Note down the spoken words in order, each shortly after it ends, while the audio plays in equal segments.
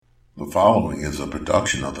following is a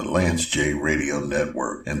production of the Lance J Radio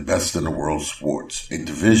Network and Best in the World Sports, a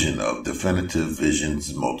division of Definitive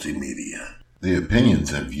Visions Multimedia. The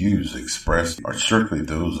opinions and views expressed are strictly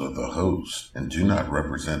those of the host and do not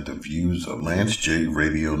represent the views of Lance J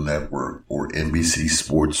Radio Network or NBC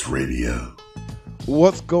Sports Radio.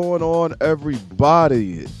 What's going on,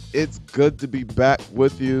 everybody? It's good to be back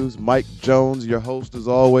with you. Mike Jones, your host as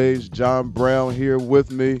always. John Brown here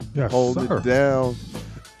with me. Yes, Hold sir. it down.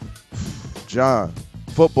 John,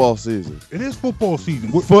 football season. It is football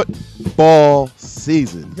season. Football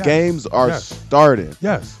season. Yes, Games are yes. starting.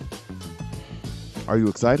 Yes. Are you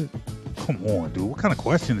excited? Come on, dude. What kind of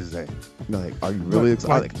question is that? Like, are you really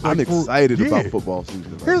excited? like I'm excited yeah. about football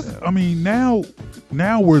season right now. I mean,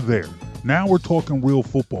 now we're there. Now we're talking real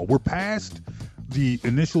football. We're past the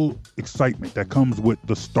initial excitement that comes with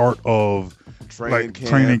the start of training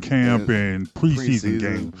camp and preseason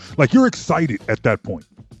games. Like, you're excited at that point.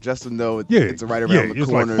 Just to know it's right around the it's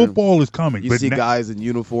corner. like football is coming. You see guys in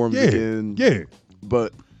uniforms again. Yeah.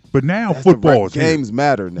 But now football is here. Games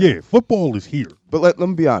matter now. Yeah, football is here. But let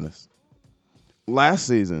me be honest. Last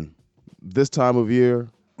season, this time of year,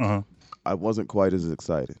 I wasn't quite as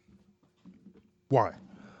excited. Why?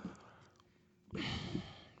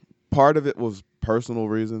 Part of it was personal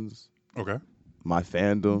reasons. Okay. My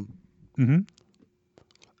fandom. Mm-hmm.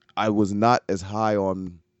 I was not as high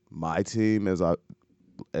on my team as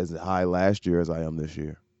high last year as I am this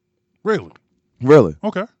year. Really?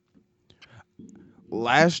 Okay.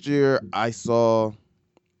 Last year, I saw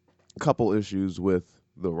a couple issues with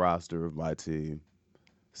the roster of my team.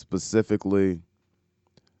 Specifically,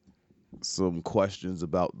 some questions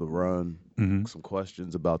about the run, some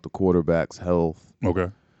questions about the quarterback's health. Okay.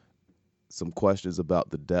 Some questions about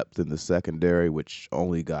the depth in the secondary, which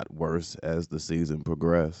only got worse as the season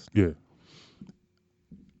progressed. Yeah.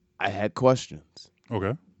 I had questions.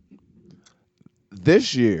 Okay.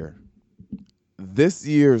 This year's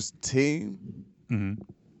team,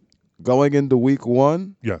 going into week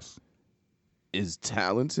one, yes, is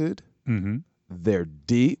talented. They're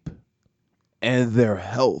deep, and they're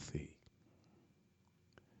healthy.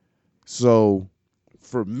 So,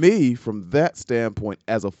 for me, from that standpoint,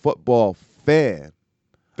 as a football fan,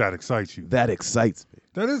 that excites you. That excites me.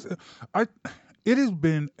 That is, it has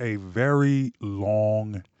been a very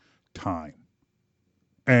long time,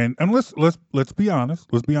 and let's be honest.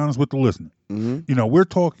 Let's be honest with the listener. You know, we're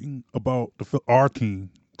talking about our team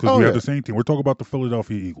because we have the same team. We're talking about the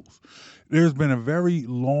Philadelphia Eagles. There's been a very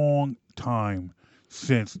long time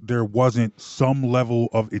since there wasn't some level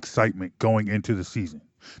of excitement going into the season.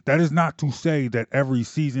 That is not to say that every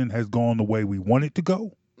season has gone the way we want it to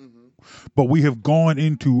go, but we have gone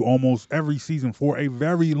into almost every season for a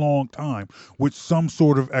very long time with some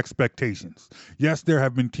sort of expectations. Yes, there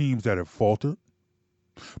have been teams that have faltered,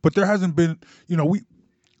 but there hasn't been, we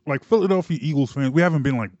like Philadelphia Eagles fans, we haven't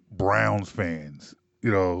been like Browns fans,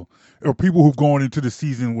 or people who've gone into the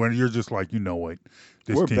season when you're just like, you know what,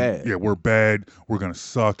 we're bad. Yeah, we're bad. We're gonna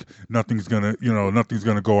suck. Nothing's gonna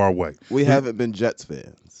go our way. We haven't been Jets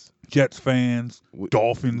fans,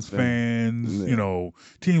 Dolphins fans,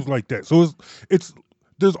 teams like that. So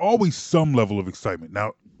there's always some level of excitement.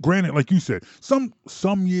 Now, granted, like you said,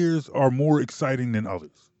 some years are more exciting than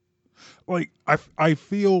others. Like I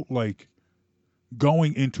feel like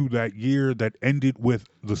going into that year that ended with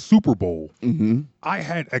the Super Bowl, I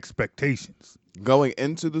had expectations. Going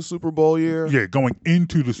into the Super Bowl year? Yeah, going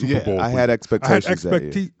into the Super Bowl. I had expectations.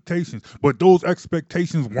 But those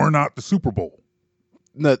expectations were not the Super Bowl.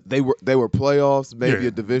 No, they were playoffs, maybe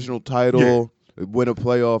a divisional title, win a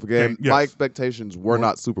playoff game. My expectations were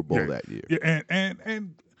not Super Bowl that year. Yeah,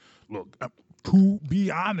 and look, to be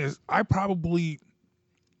honest, I probably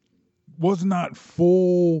was not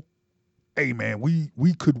full. Hey man,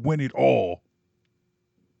 we could win it all.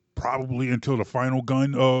 Probably until the final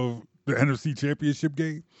gun of the NFC Championship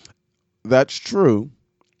game. That's true.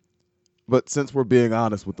 But since we're being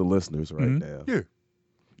honest with the listeners right now,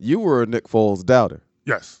 you were a Nick Foles doubter.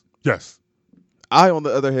 Yes. I, on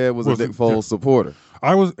the other hand, was a Nick Foles supporter.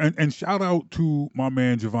 I was, and shout out to my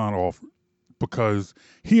man Javon Alford, because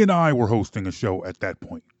he and I were hosting a show at that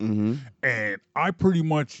point. And I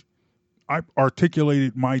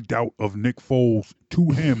articulated my doubt of Nick Foles to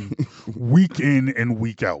him week in and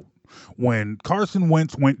week out. When Carson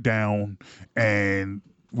Wentz went down and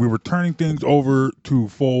we were turning things over to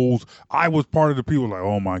Foles, I was part of the people like,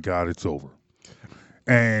 oh my God, it's over.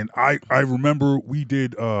 And I remember we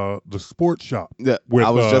did the sports shop. Yeah, I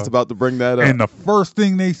was just about to bring that up. And the first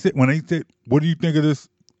thing they said, when they said, what do you think of this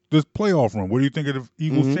playoff run? What do you think of the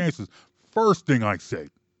Eagles' chances? First thing I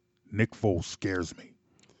said, Nick Foles scares me.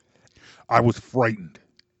 I was frightened.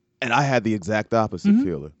 And I had the exact opposite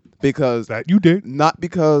feeling. Because that you did. Not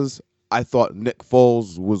because I thought Nick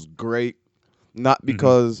Foles was great. Not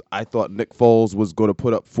because I thought Nick Foles was going to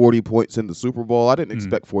put up 40 points in the Super Bowl. I didn't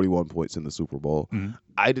expect 41 points in the Super Bowl.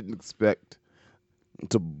 I didn't expect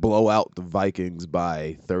to blow out the Vikings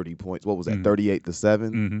by 30 points. What was that,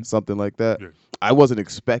 38-7? Something like that. Yeah. I wasn't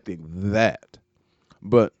expecting that.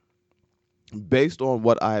 But based on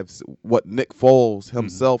what Nick Foles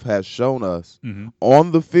himself has shown us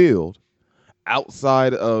on the field,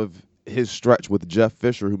 outside of his stretch with Jeff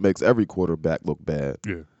Fisher, who makes every quarterback look bad.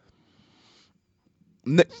 Yeah.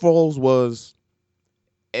 Nick Foles was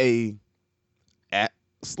a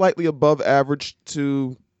slightly above average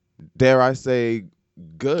to, dare I say,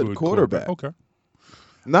 good quarterback. Okay.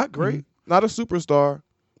 Not great, not a superstar,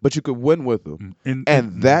 but you could win with him.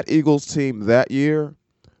 And that Eagles team that year,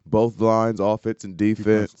 both lines, offense and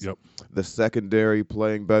defense, the secondary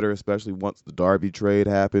playing better, especially once the Darby trade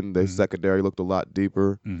happened. Their secondary looked a lot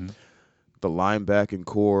deeper. The linebacking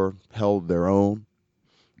core held their own.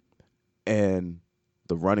 And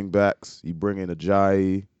the running backs, you bring in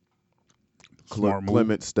Ajayi.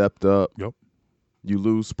 Clement stepped up. Yep. You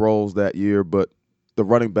lose Sproles that year, but the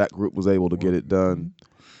running back group was able to get it done.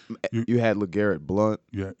 You had LeGarrette Blount.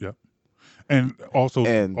 Yeah. And also,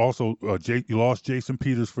 you lost Jason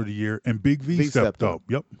Peters for the year, and Big V stepped up.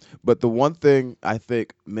 Yep. But the one thing I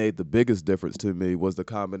think made the biggest difference to me was the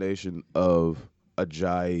combination of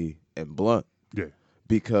Ajayi and Blount. Yeah.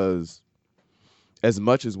 Because as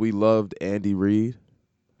much as we loved Andy Reid,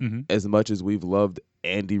 as much as we've loved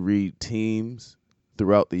Andy Reid teams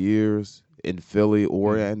throughout the years in Philly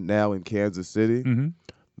and now in Kansas City,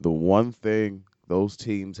 the one thing those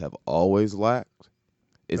teams have always lacked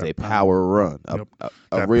is a power run,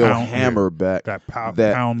 a real hammer back. That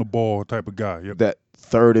pound the ball type of guy. Yep. That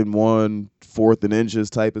 3rd and 1, 4th and inches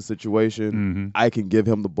type of situation. I can give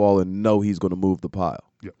him the ball and know he's going to move the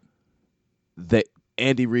pile. Yep. That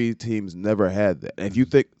Andy Reid teams never had that. And if you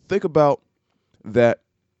think about that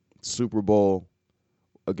Super Bowl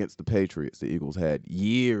against the Patriots the Eagles had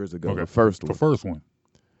years ago, the first one.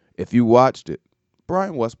 If you watched it,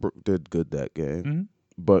 Brian Westbrook did good that game.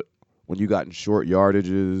 But when you got in short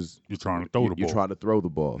yardages, you're trying to throw the ball. You're trying to throw the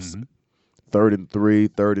ball. 3rd and 3,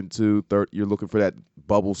 3rd and 2, you're looking for that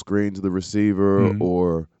bubble screen to the receiver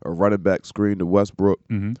or a running back screen to Westbrook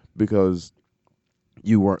because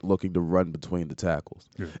you weren't looking to run between the tackles.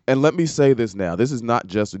 Yeah. And let me say this now. This is not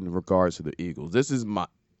just in regards to the Eagles. This is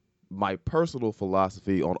my personal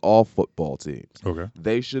philosophy on all football teams. Okay.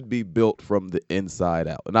 They should be built from the inside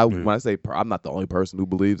out. And when I say I'm not the only person who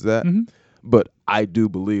believes that, but I do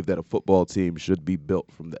believe that a football team should be built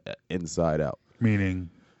from the inside out. Meaning?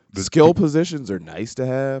 Skill positions are nice to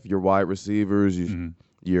have. Your wide receivers,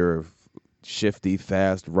 your shifty,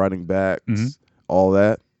 fast running backs, all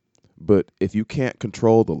that. But if you can't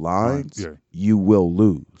control the lines, you will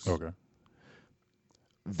lose. Okay.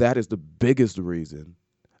 That is the biggest reason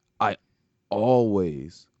I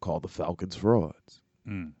always call the Falcons frauds.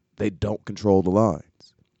 They don't control the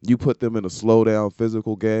lines. You put them in a slow-down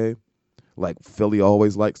physical game, like Philly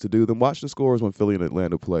always likes to do. Then watch the scores when Philly and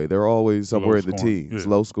Atlanta play. They're always somewhere in the teens,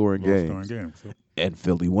 low-scoring games. And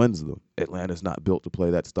Philly wins them. Atlanta's not built to play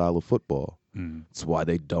that style of football. That's why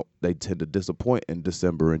they tend to disappoint in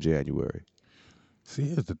December and January.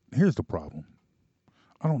 See, here's the problem.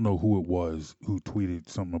 I don't know who it was who tweeted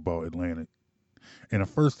something about Atlanta. And the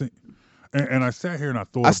first thing, and I sat here and I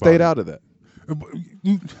thought I stayed out of that.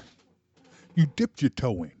 You dipped your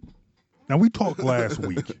toe in. Now, we talked last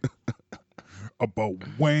week about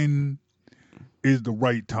when is the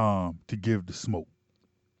right time to give the smoke.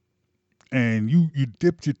 And you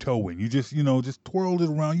dipped your toe in. You just twirled it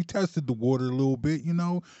around. You tested the water a little bit,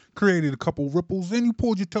 created a couple ripples. Then you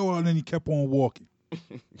pulled your toe out and then you kept on walking.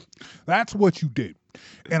 That's what you did.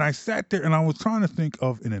 And I sat there and I was trying to think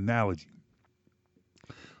of an analogy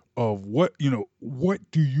of what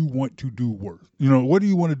do you want to do worse? What do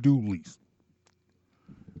you want to do least?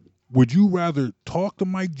 Would you rather talk to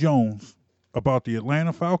Mike Jones about the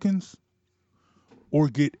Atlanta Falcons or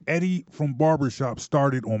get Eddie from Barbershop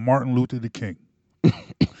started on Martin Luther King?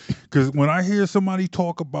 Because when I hear somebody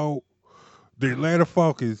talk about the Atlanta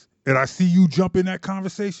Falcons and I see you jump in that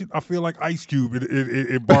conversation, I feel like Ice Cube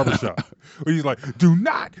in Barbershop. Where he's like, do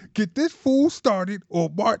not get this fool started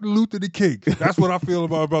on Martin Luther King. That's what I feel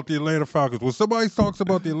about the Atlanta Falcons. When somebody talks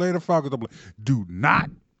about the Atlanta Falcons, I'm like, do not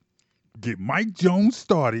get Mike Jones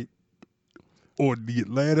started or the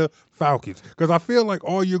Atlanta Falcons. Because I feel like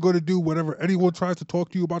all you're going to do, whenever anyone tries to talk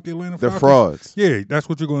to you about the Atlanta Falcons. They're frauds. Yeah, that's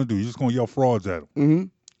what you're going to do. You're just going to yell frauds at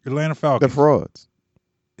them. Atlanta Falcons. They're frauds.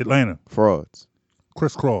 Atlanta. Frauds.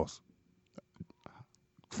 Crisscross.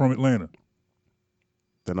 from Atlanta.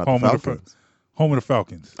 They're not Home the of Falcons. Home of the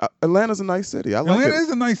Falcons. Atlanta's a nice city. I like Atlanta it. is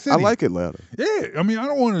a nice city. I like Atlanta. Yeah, I mean, I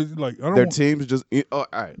don't want to Their teams just. All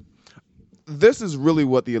right. This is really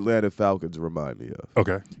what the Atlanta Falcons remind me of.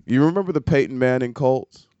 Okay. You remember the Peyton Manning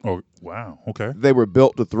Colts? Oh, wow. Okay. They were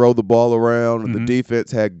built to throw the ball around, and the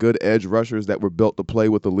defense had good edge rushers that were built to play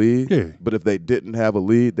with the lead. Yeah. But if they didn't have a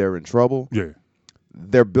lead, they're in trouble. Yeah.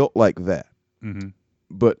 They're built like that. Mm-hmm.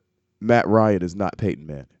 But Matt Ryan is not Peyton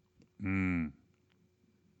Manning.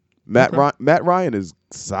 Matt Ryan is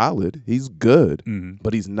solid. He's good,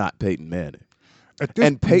 but he's not Peyton Manning.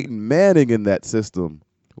 And Peyton Manning in that system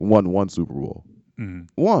won one Super Bowl.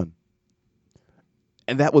 One.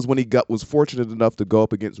 And that was when he was fortunate enough to go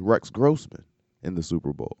up against Rex Grossman in the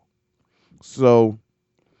Super Bowl. So,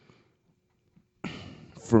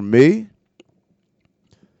 for me,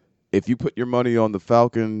 if you put your money on the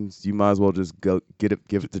Falcons, you might as well just go give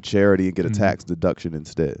it to charity and get a tax deduction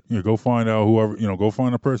instead. Yeah, go find out go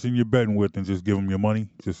find a person you're betting with and just give them your money.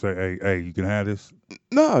 Just say, hey, you can have this.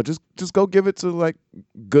 No, just go give it to like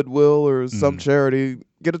Goodwill or some charity.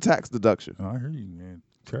 Get a tax deduction. I hear you, man.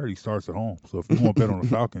 Charity starts at home. So if you want to bet on the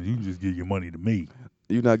Falcons, you can just give your money to me.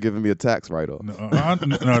 You're not giving me a tax write-off. No, that I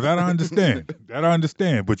understand. That I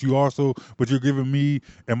understand. But you're giving me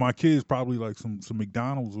and my kids probably like some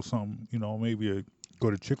McDonald's or something. Maybe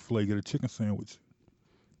go to Chick-fil-A, get a chicken sandwich.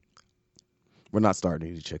 We're not starting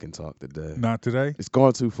any chicken talk today. Not today? It's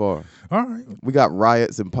gone too far. All right. We got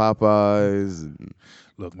riots and Popeyes.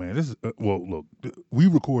 Look, man, this is we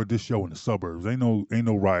record this show in the suburbs. Ain't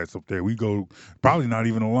no riots up there. We go probably not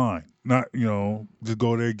even a line. Not just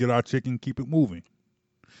go there, get our chicken, keep it moving.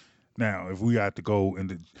 Now, if we had to go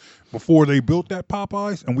before they built that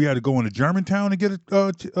Popeyes, and we had to go into Germantown to get a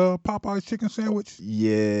Popeyes chicken sandwich,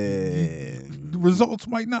 yeah, the results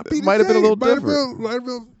might not be. Might have been a little different. Might have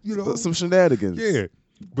been, some shenanigans. Yeah,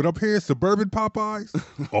 but up here, suburban Popeyes,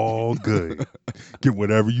 all good. Get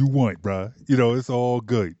whatever you want, bro. It's all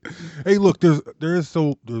good. Hey, look, there's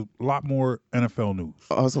a lot more NFL news.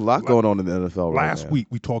 Oh, there's a lot going on in the NFL right now. Last week,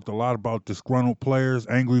 we talked a lot about disgruntled players,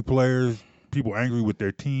 angry players. People angry with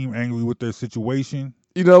their team, angry with their situation.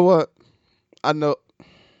 You know what? I know.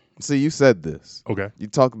 See, you said this. Okay. You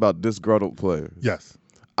talked about disgruntled players. Yes.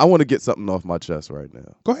 I want to get something off my chest right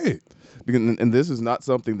now. Go ahead. And this is not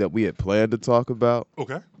something that we had planned to talk about.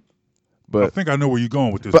 Okay. But I think I know where you're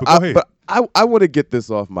going with this, but go ahead. But I want to get this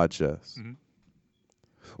off my chest. Mm-hmm.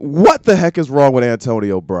 What the heck is wrong with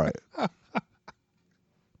Antonio Bryant?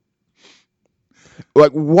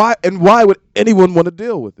 Like, why would anyone want to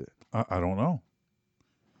deal with it? I don't know.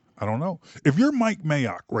 If you're Mike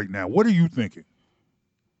Mayock right now, what are you thinking?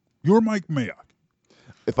 You're Mike Mayock.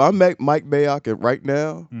 If I'm Mike Mayock right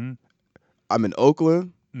now, I'm in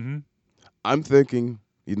Oakland. I'm thinking,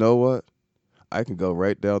 you know what? I can go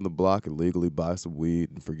right down the block and legally buy some weed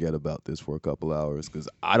and forget about this for a couple hours because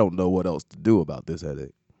I don't know what else to do about this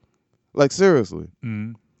headache. Like, seriously.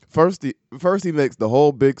 First he makes the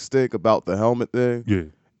whole big stink about the helmet thing. Yeah.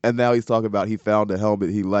 And now he's talking about he found a helmet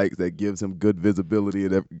he likes that gives him good visibility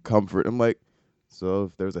and comfort. I'm like, so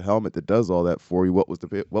if there's a helmet that does all that for you, what was the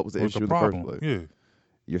issue in the first place? Yeah.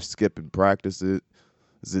 You're skipping practices,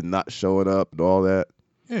 is it not showing up and all that?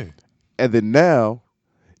 Yeah. And then now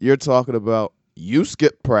you're talking about you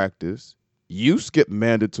skip practice, you skip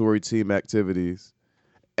mandatory team activities,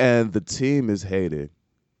 and the team is hated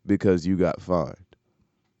because you got fined.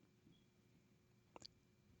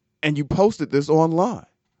 And you posted this online.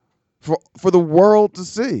 For the world to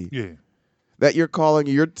see that you're calling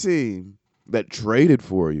your team that traded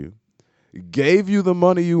for you, gave you the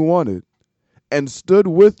money you wanted, and stood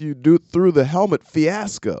with you through the helmet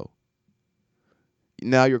fiasco.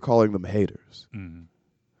 Now you're calling them haters.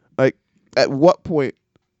 Like, at what point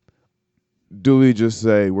do we just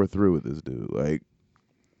say we're through with this dude? Like,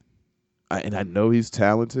 I know he's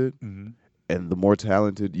talented, and the more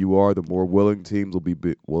talented you are, the more willing teams will be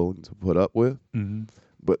willing to put up with.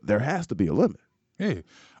 But there has to be a limit. Yeah.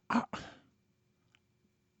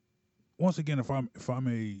 Once again, if I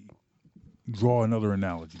may draw another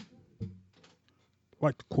analogy, I'd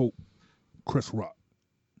like to quote Chris Rock.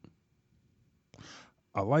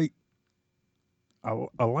 I like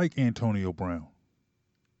Antonio Brown.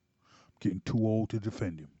 I'm getting too old to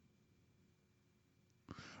defend him.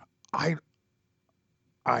 I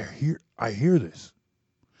hear this,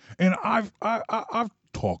 and I've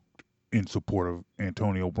talked in support of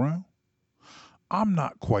Antonio Brown. I'm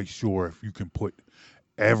not quite sure if you can put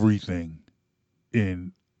everything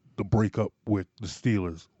in the breakup with the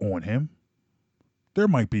Steelers on him. There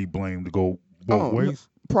might be blame to go both ways.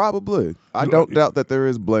 Probably. I don't doubt that there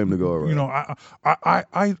is blame to go around. You know,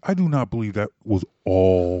 I do not believe that was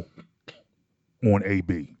all on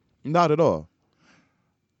AB. Not at all.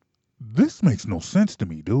 This makes no sense to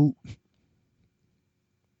me, dude.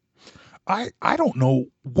 I don't know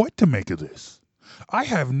what to make of this. I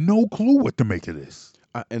have no clue what to make of this.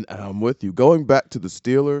 And I'm with you. Going back to the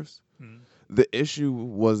Steelers, the issue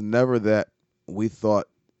was never that we thought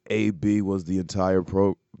AB was the entire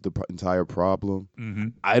problem. Mm-hmm.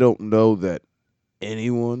 I don't know that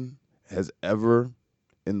anyone has ever,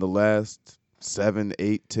 in the last 7,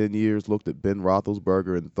 8, 10 years, looked at Ben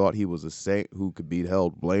Roethlisberger and thought he was a saint who could be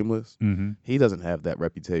held blameless. Mm-hmm. He doesn't have that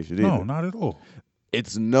reputation either. No, not at all.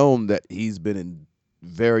 It's known that he's been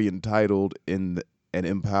very entitled and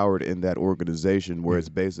empowered in that organization where it's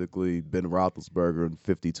basically Ben Roethlisberger and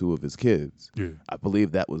 52 of his kids. Yeah. I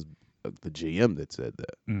believe that was the GM that said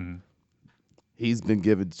that. Mm-hmm. He's been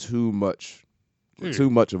given too much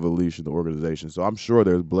of a leash in the organization, so I'm sure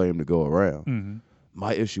there's blame to go around. Mm-hmm.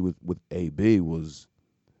 My issue with AB was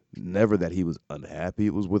never that he was unhappy.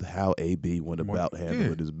 It was with how AB went about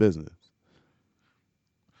handling his business.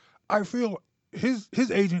 I feel his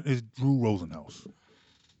agent is Drew Rosenhaus.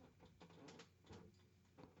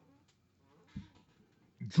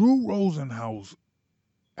 Drew Rosenhaus,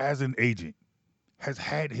 as an agent, has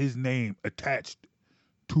had his name attached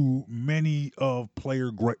to many of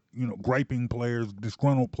griping players,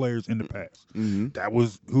 disgruntled players in the past. Mm-hmm. That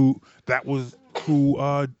was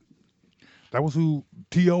who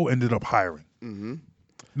T.O. ended up hiring. Mm-hmm.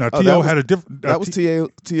 Now T.O. had a different. That was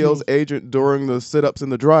T.O.'s agent during the sit-ups in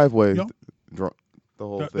the driveway. Yep. The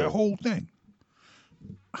whole thing. That whole thing.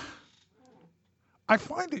 I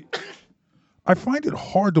find it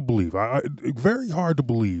hard to believe. Very hard to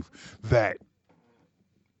believe that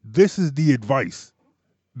this is the advice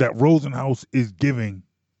that Rosenhaus is giving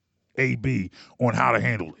AB on how to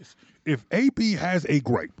handle this. If AB has a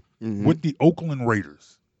gripe with the Oakland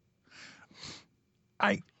Raiders,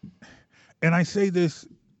 I say this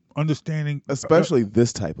understanding, especially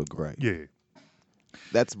this type of gripe. Yeah,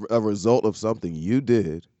 that's a result of something you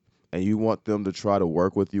did, and you want them to try to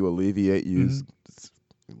work with you, alleviate you,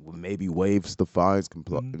 maybe waive the fines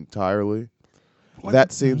entirely.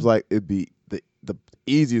 That seems like it'd be the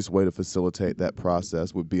easiest way to facilitate that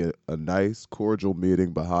process would be a nice, cordial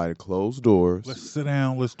meeting behind closed doors. Let's sit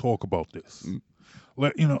down. Let's talk about this.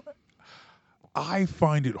 I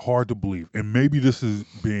find it hard to believe, and maybe this is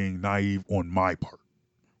being naive on my part,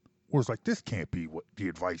 where it's like, this can't be what the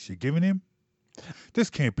advice you're giving him. This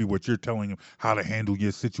can't be what you're telling him how to handle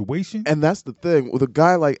your situation. And that's the thing with a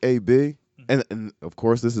guy like AB. And of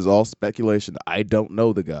course, this is all speculation. I don't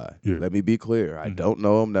know the guy. Yeah. Let me be clear. I don't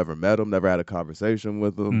know him, never met him, never had a conversation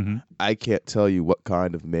with him. I can't tell you what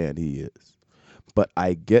kind of man he is. But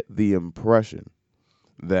I get the impression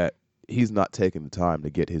that he's not taking the time to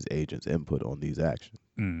get his agent's input on these actions.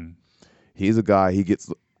 He's a guy,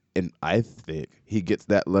 and I think he gets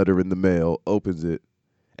that letter in the mail, opens it,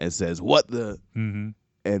 and says, "What the?"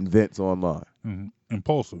 And vents online.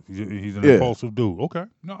 Impulsive. He's an impulsive dude. Okay.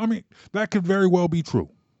 No, I mean, that could very well be true.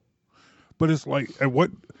 But it's like, at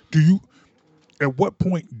what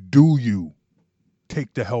point do you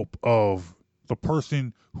take the help of the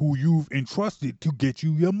person who you've entrusted to get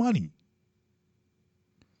you your money?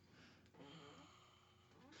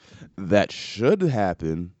 That should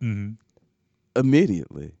happen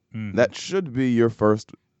immediately. That should be your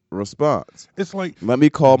first response. It's like, let me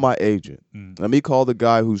call my agent. Let me call the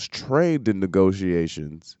guy who's trained in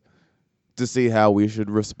negotiations to see how we should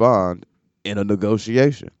respond in a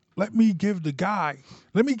negotiation. Let me give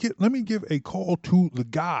a call to the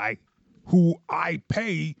guy who I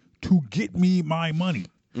pay to get me my money.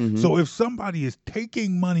 So if somebody is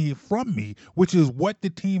taking money from me, which is what the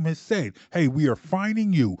team has said, hey, we are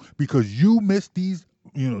fining you because you missed these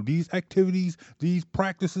activities, these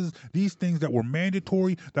practices, these things that were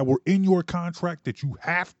mandatory, that were in your contract that you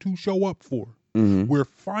have to show up for. We're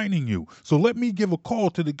fining you. So let me give a call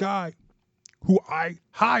to the guy who I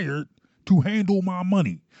hired to handle my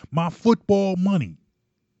money, my football money.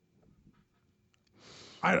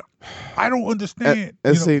 I don't understand.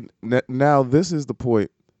 And see, now this is the point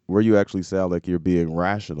where you actually sound like you're being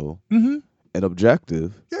rational and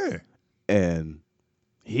objective. Yeah. And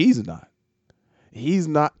he's not. He's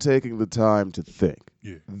not taking the time to think.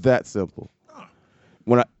 Yeah. That simple.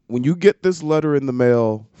 When you get this letter in the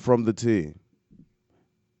mail from the team,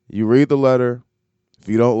 you read the letter. If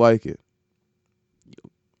you don't like it,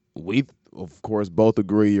 we, of course, both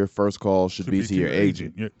agree your first call should be to your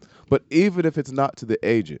agent. Yeah. But even if it's not to the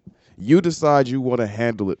agent, you decide you want to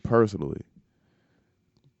handle it personally.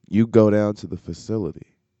 You go down to the facility.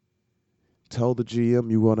 tell the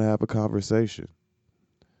GM you want to have a conversation.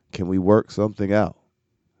 Can we work something out?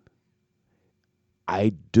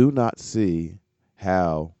 I do not see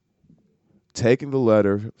how taking the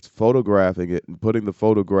letter, photographing it, and putting the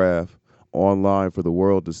photograph online for the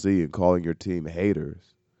world to see and calling your team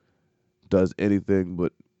haters does anything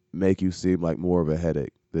but make you seem like more of a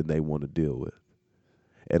headache than they want to deal with.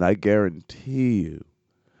 And I guarantee you,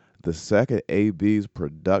 the second AB's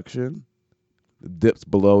production dips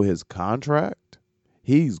below his contract,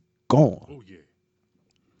 he's gone. Oh, yeah.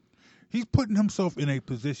 He's putting himself in a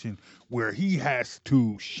position where he has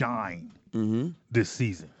to shine this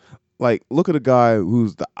season. Like, look at a guy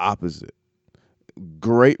who's the opposite.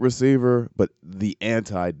 Great receiver, but the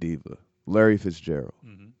anti-diva, Larry Fitzgerald.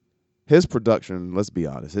 His production, let's be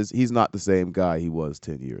honest, he's not the same guy he was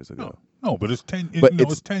 10 years ago. No, but it's 10.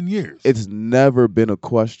 It's 10 years. It's never been a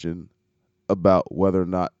question about whether or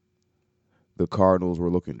not the Cardinals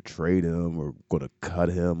were looking to trade him or going to cut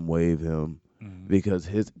him, waive him, because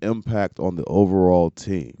his impact on the overall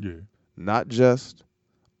team, not just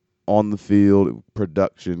on the field,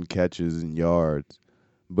 production, catches, and yards,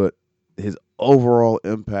 but his overall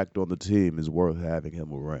impact on the team is worth having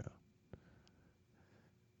him around.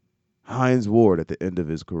 Hines Ward at the end of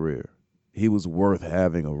his career, he was worth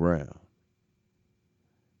having around.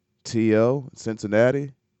 T.O.,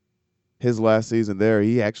 Cincinnati, his last season there,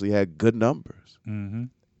 he actually had good numbers.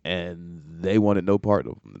 And they wanted no part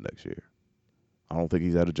of him the next year. I don't think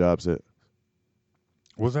he's had a job since.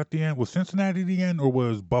 Was that the end? Was Cincinnati the end, or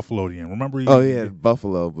was Buffalo the end? Remember?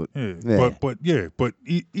 Buffalo, but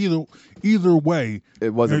either way,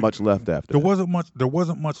 it wasn't much left after. There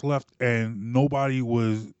wasn't much left, and nobody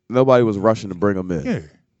was rushing to bring him in. Yeah,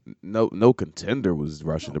 no contender was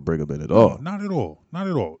rushing to bring him in at all. Not at all.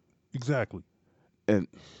 Exactly. And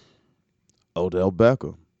Odell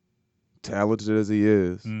Beckham, talented as he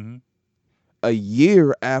is, a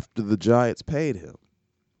year after the Giants paid him,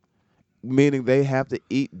 meaning they have to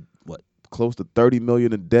eat close to $30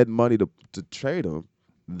 million in dead money to trade him.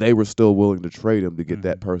 They were still willing to trade him to get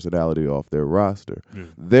that personality off their roster.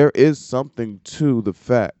 There is something to the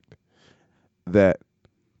fact that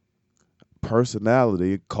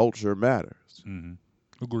personality and culture matters.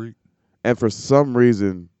 Agreed. And for some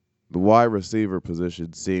reason, the wide receiver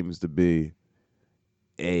position seems to be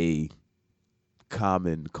a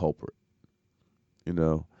common culprit. You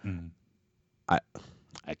know, I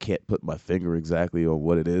can't put my finger exactly on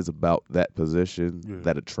what it is about that position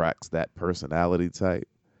that attracts that personality type,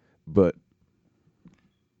 but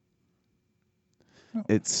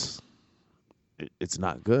it's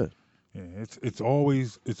not good. Yeah, it's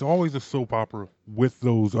always a soap opera with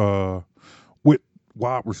those with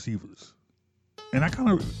wide receivers, and that kind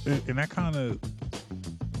of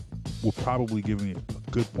will probably give me a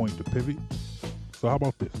good point to pivot. So how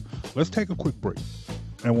about this? Let's take a quick break.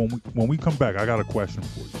 And when we come back, I got a question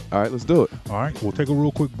for you. All right, let's do it. All right, we'll take a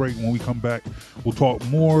real quick break. When we come back, we'll talk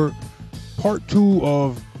more. Part 2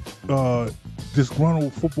 of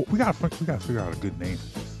Disgruntled Football. We gotta figure out a good name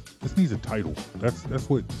for this. This needs a title. That's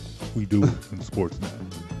what we do in sports now.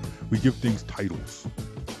 We give things titles.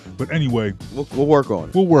 But anyway, we'll work on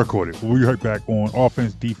it. We'll work on it. We'll be right back on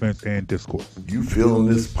Offense, Defense, and Discourse. You feeling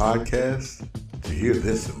this podcast? To hear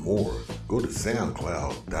this and more, go to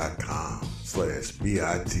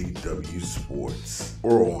SoundCloud.com/BITW Sports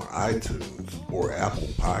or on iTunes or Apple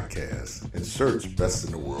Podcasts and search Best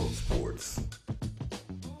in the World Sports.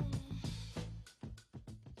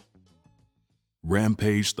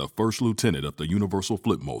 Rampage, the first lieutenant of the Universal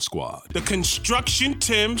Flipmo Squad. The Construction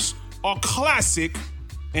Tims are classic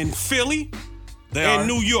in Philly and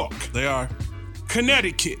New York. They are.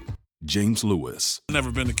 Connecticut. James Lewis.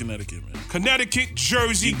 Never been to Connecticut, man. Connecticut,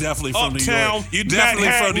 Jersey, You definitely from Uptown, New York. You definitely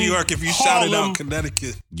Manhattan, from New York if you Harlem. shouted out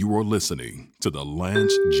Connecticut. You are listening to the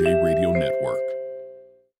Lance J Radio Network.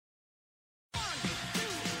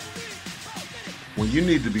 When you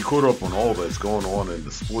need to be caught up on all that's going on in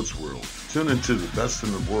the sports world, tune into the Best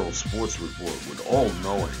in the World Sports Report with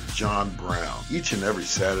all-knowing John Brown each and every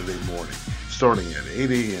Saturday morning, starting at 8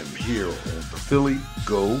 a.m. here on the Philly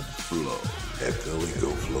Go Flow at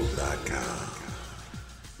phillygoflow.com.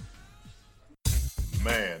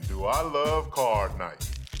 Man, do I love card night.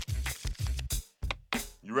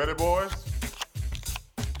 You ready, boys?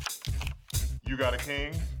 You got a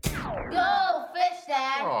king? Go, fish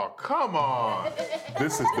dad. Oh, come on.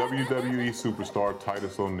 This is WWE superstar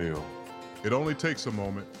Titus O'Neil. It only takes a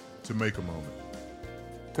moment to make a moment.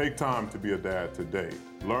 Take time to be a dad today.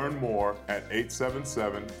 Learn more at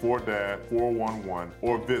 877-4DAD-411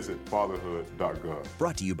 or visit fatherhood.gov.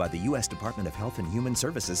 Brought to you by the U.S. Department of Health and Human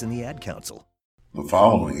Services and the Ad Council. The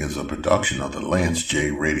following is a production of the Lance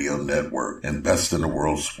J Radio Network and Best in the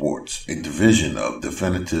World Sports, a division of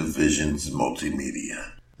Definitive Visions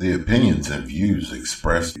Multimedia. The opinions and views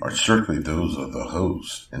expressed are strictly those of the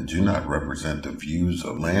host and do not represent the views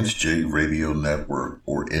of Lance J Radio Network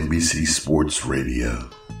or NBC Sports Radio.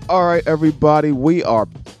 All right, everybody, we are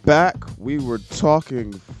back. We were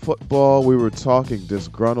talking football. We were talking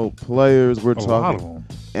disgruntled players. We're talking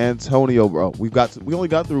Antonio Brown. We only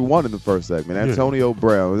got through one in the first segment. Antonio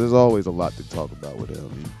Brown. There's always a lot to talk about with him.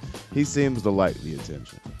 He seems to like the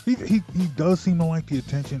attention. He does seem to like the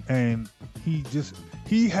attention, and he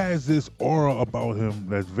has this aura about him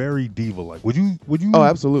that's very diva-like. Would you? Oh,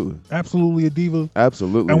 absolutely. Absolutely a diva?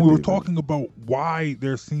 Absolutely. And we were talking about why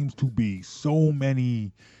there seems to be so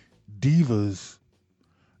many divas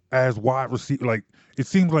as wide receiver. Like, it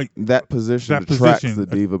seems like that position attracts the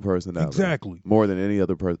diva personality. Exactly. More than any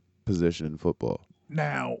other position in football.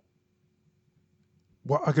 Now,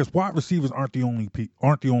 well, I guess wide receivers aren't the only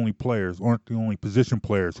position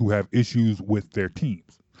players who have issues with their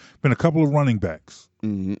teams. Been a couple of running backs.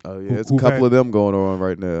 Mm-hmm. Oh yeah, it's a couple of them going on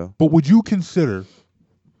right now. But would you consider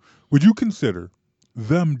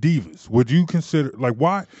them divas? Would you consider, like,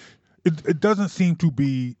 why? It doesn't seem to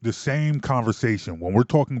be the same conversation when we're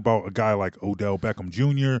talking about a guy like Odell Beckham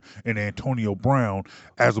Jr. and Antonio Brown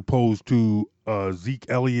as opposed to Zeke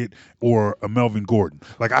Elliott or a Melvin Gordon.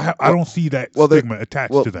 Like, I don't see that stigma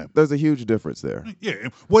attached to them. There's a huge difference there. Yeah.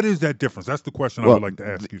 What is that difference? That's the question I would like to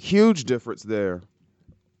ask you. Huge difference there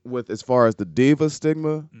with as far as the diva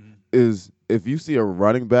stigma is if you see a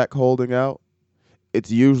running back holding out, it's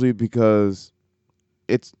usually because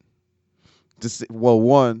it's to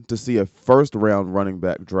see a first-round running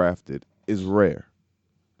back drafted is rare.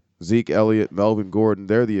 Zeke Elliott, Melvin Gordon,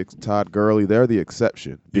 Todd Gurley, they're the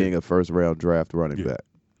exception, being a first-round draft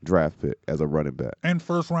pick as a running back. And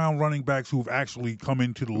first-round running backs who've actually come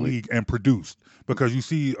into the league and produced, because you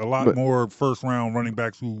see a lot more first-round running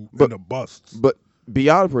backs who end up busts. But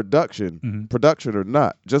beyond production or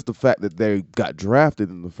not, just the fact that they got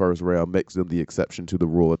drafted in the first round makes them the exception to the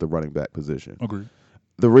rule at the running back position. Agreed.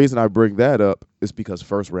 The reason I bring that up is because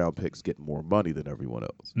first-round picks get more money than everyone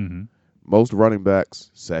else. Mm-hmm. Most running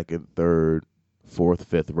backs, second, third, fourth,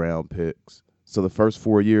 fifth-round picks. So the first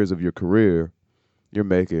 4 years of your career, you're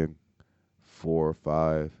making 4 or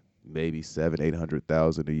 5, maybe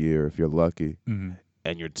 700,000-800,000 a year if you're lucky,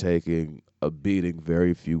 and you're taking a beating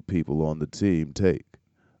very few people on the team take.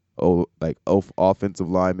 Offensive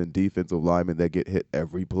linemen, defensive linemen that get hit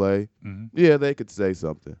every play. Yeah, they could say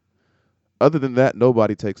something. Other than that,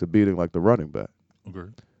 nobody takes a beating like the running back. Okay.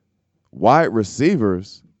 Wide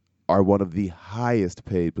receivers are one of the highest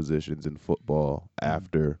paid positions in football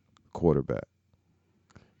after quarterback.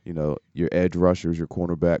 You know, your edge rushers, your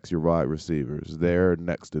cornerbacks, your wide receivers, they're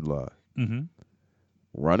next in line.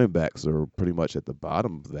 Running backs are pretty much at the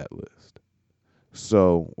bottom of that list.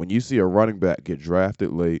 So when you see a running back get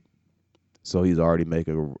drafted late, so he's already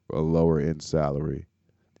making a lower end salary,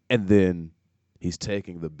 and then he's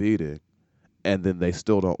taking the beating, and then they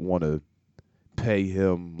still don't want to pay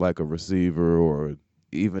him like a receiver or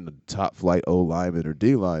even a top flight O lineman or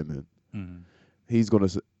D lineman, he's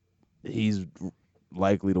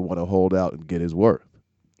likely to want to hold out and get his worth,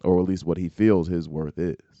 or at least what he feels his worth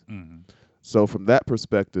is. So from that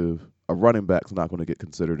perspective, a running back's not going to get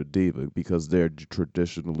considered a diva because they're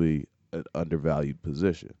traditionally an undervalued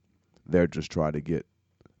position. They're just trying to get,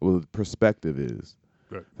 the perspective is,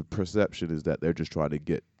 the perception is that they're just trying to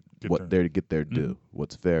get their due,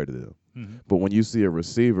 what's fair to them. But when you see a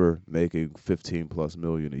receiver making $15+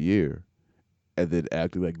 million a year and then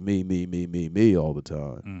acting like me all the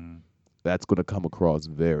time, that's going to come across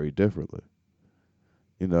very differently.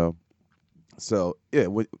 You know? So, yeah,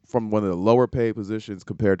 from one of the lower paid positions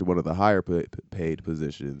compared to one of the higher paid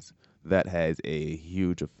positions, that has a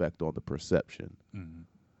huge effect on the perception.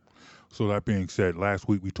 So that being said, last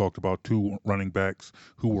week we talked about 2 running backs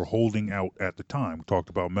who were holding out at the time. We talked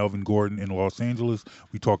about Melvin Gordon in Los Angeles.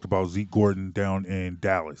 We talked about Zeke Gordon down in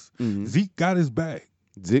Dallas. Zeke got his bag.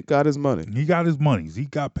 Zeke got his money. He got his money.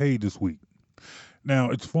 Zeke got paid this week.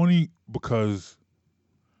 Now, it's funny because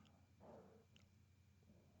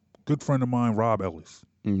good friend of mine, Rob Ellis.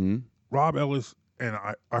 Rob Ellis, and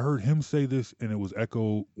I heard him say this, and it was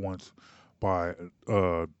echoed once by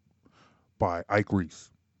Ike Reese.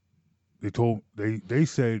 They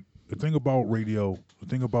said the thing about radio, the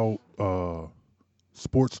thing about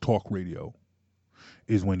sports talk radio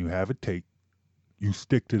is when you have a take, you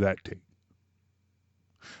stick to that take.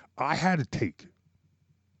 I had a take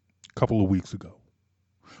a couple of weeks ago.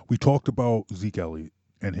 We talked about Zeke Elliott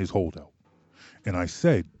and his holdout. And I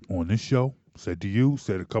said on this show, said to you,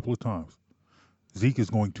 said a couple of times, Zeke is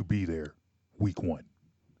going to be there week 1.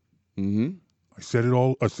 Mm-hmm. I said it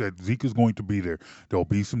all. I said Zeke is going to be there. There'll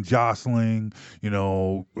be some jostling.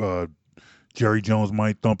 Jerry Jones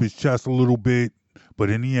might thump his chest a little bit, but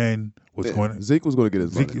in the end, Zeke was going to get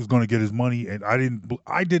his money. Zeke is going to get his money, and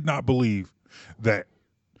I did not believe that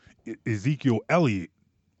Ezekiel Elliott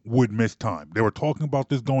would miss time. They were talking about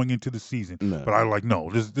this going into the season, but I no,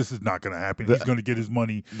 this is not going to happen. He's going to get his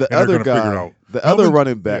money, and they're going to figure it out. The other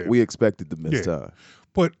running back, we expected to miss time.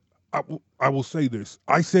 But I will say this.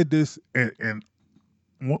 I said this, and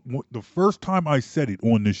the first time I said it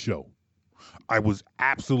on this show, I was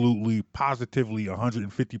absolutely, positively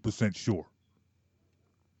 150% sure.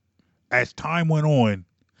 As time went on,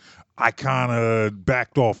 I kind of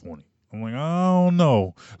backed off on it. I'm like, I don't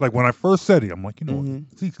know. Like when I first said it, I'm like, what?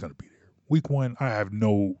 Zeke's gonna be there. Week 1, I have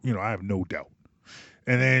no doubt.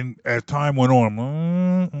 And then as time went on, I'm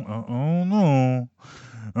like,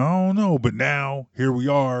 I don't know. But now here we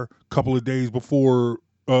are, a couple of days before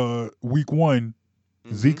week 1.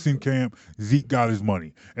 Zeke's in camp. Zeke got his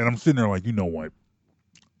money, and I'm sitting there like, you know what?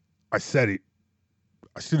 I said it.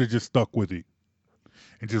 I should have just stuck with it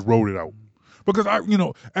and just wrote it out. Because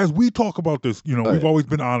as we talk about this, we've always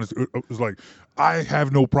been honest. It's like I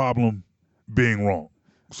have no problem being wrong.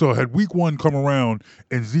 So had week 1 come around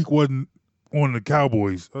and Zeke wasn't on the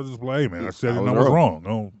Cowboys, I was just like, hey man, I said it and I was wrong.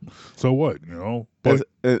 Oh, so what? But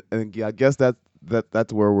and I guess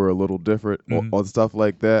that's where we're a little different on stuff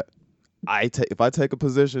like that. If I take a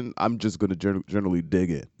position, I'm just going to generally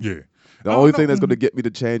dig in. Yeah. The only thing that's going to get me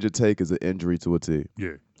to change a take is an injury to a team.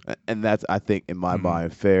 Yeah. And that's, I think, in my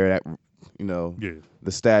mind, fair. That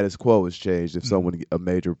the status quo has changed. If someone, a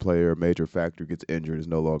major player, a major factor gets injured, is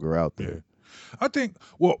no longer out there. Yeah. I think,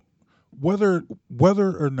 whether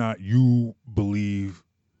or not you believe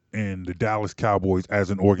in the Dallas Cowboys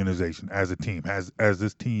as an organization, as a team, as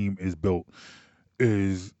this team is built,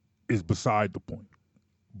 is beside the point.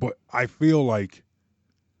 But I feel like,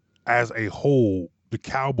 as a whole, the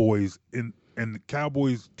Cowboys and the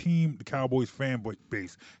Cowboys team, the Cowboys fan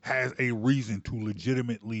base has a reason to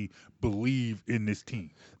legitimately believe in this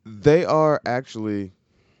team. They are actually,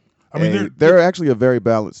 they're actually a very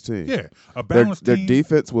balanced team. Yeah, a balanced team. Their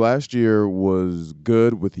defense last year was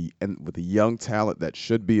good with the young talent that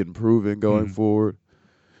should be improving going forward.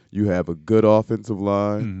 You have a good offensive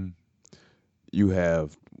line. You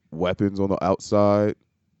have weapons on the outside.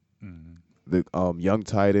 The young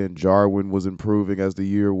tight end Jarwin was improving as the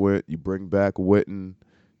year went. You bring back Witten.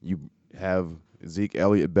 You have Zeke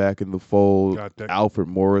Elliott back in the fold. Alfred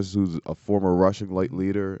Morris, who's a former rushing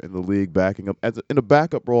leader in the league, backing up. In a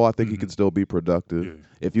backup role, I think he can still be productive. Yeah.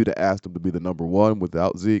 If you'd have asked him to be the number 1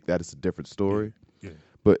 without Zeke, that is a different story. Yeah.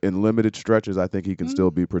 But in limited stretches, I think he can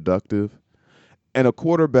still be productive. And a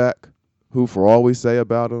quarterback who, for all we say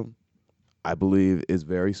about him, I believe is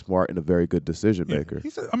very smart and a very good decision maker.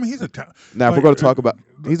 He's a talent. Now, if we're going to talk about,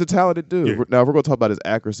 he's a talented dude. Yeah. Now, if we're going to talk about his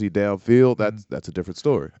accuracy downfield, that's a different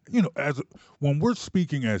story. When we're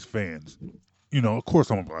speaking as fans, of course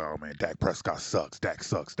I'm like, oh man, Dak Prescott sucks. Dak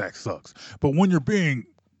sucks. But when you're being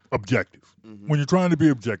objective, when you're trying to be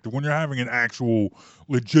objective, when you're having an actual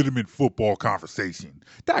legitimate football conversation,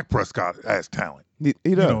 Dak Prescott has talent.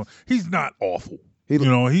 He does. He's not awful. He's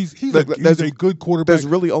a good quarterback. There's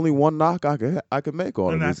really only one knock I could make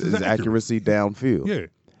on him. His accuracy downfield. Yeah.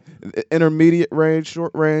 Intermediate range,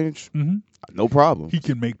 short range, no problem. He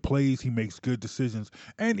can make plays. He makes good decisions.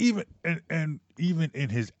 And even in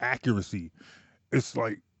his accuracy, it's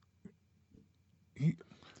like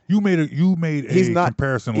you made a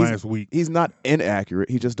comparison last week. He's not inaccurate.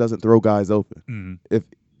 He just doesn't throw guys open. If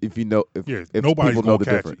nobody's people know the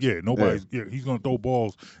catch difference. it. He's gonna throw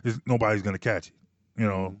balls. Nobody's gonna catch it.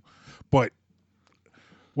 But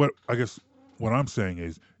what I'm saying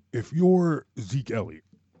is, if you're Zeke Elliott,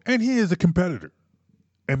 and he is a competitor,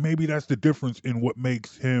 and maybe that's the difference in what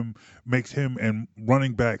makes him and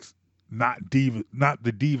running backs not the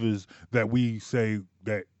divas that we say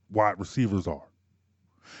that wide receivers are.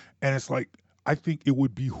 And it's like, I think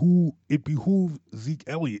it behoove Zeke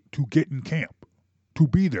Elliott to get in camp, to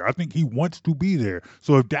be there. I think he wants to be there.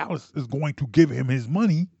 So if Dallas is going to give him his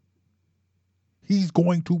money, he's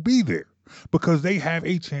going to be there because they have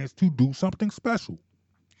a chance to do something special.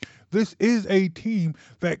 This is a team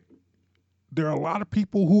that there are a lot of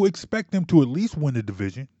people who expect them to at least win the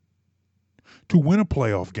division, to win a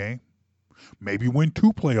playoff game, maybe win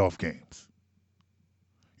 2 playoff games.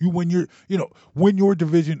 You win your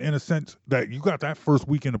division in a sense that you got that first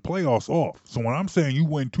week in the playoffs off. So when I'm saying you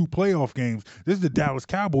win 2 playoff games, this is the Dallas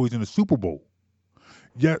Cowboys in the Super Bowl.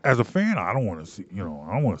 Yeah, as a fan, I don't want to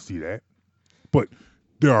see that. But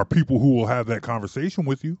there are people who will have that conversation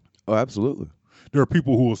with you. Oh, absolutely. There are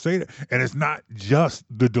people who will say that. And it's not just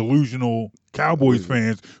the delusional Cowboys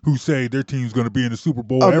fans who say their team's going to be in the Super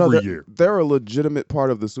Bowl every year. They're a legitimate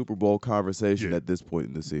part of the Super Bowl conversation at this point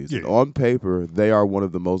in the season. On paper, they are one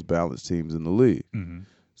of the most balanced teams in the league.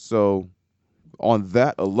 So on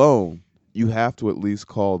that alone, you have to at least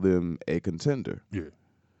call them a contender. Yeah.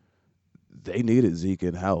 They needed Zeke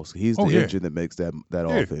in house. He's the engine that makes that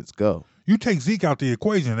offense go. You take Zeke out the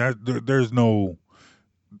equation, there's no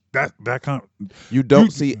that kind. You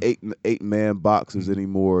don't see eight man boxes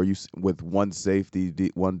anymore. With one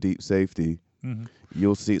deep safety.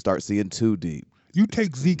 You'll start seeing two deep. You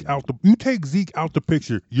take Zeke out the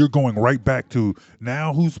picture, you're going right back to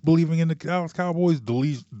now who's believing in the Dallas Cowboys?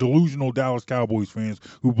 Delusional Dallas Cowboys fans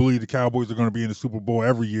who believe the Cowboys are going to be in the Super Bowl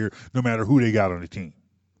every year, no matter who they got on the team.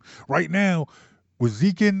 Right now, with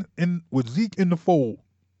Zeke in the fold,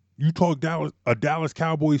 you talk a Dallas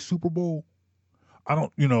Cowboys Super Bowl. I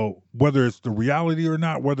don't, whether it's the reality or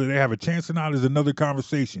not, whether they have a chance or not is another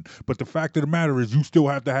conversation. But the fact of the matter is, you still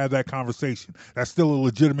have to have that conversation. That's still a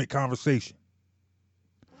legitimate conversation.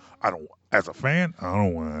 As a fan, I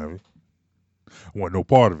don't want to have it. I want no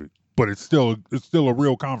part of it. But it's still a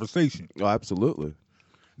real conversation. Oh, absolutely.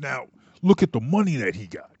 Now, look at the money that he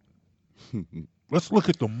got. Let's look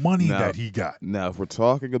at the money that he got. Now, if we're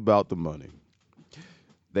talking about the money,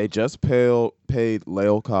 they just paid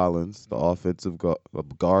Leo Collins, the offensive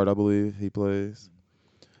guard, I believe he plays.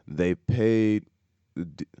 They paid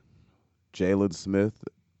Jalen Smith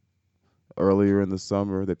earlier in the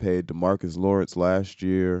summer. They paid DeMarcus Lawrence last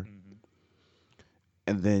year.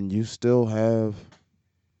 And then you still have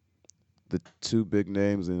the two big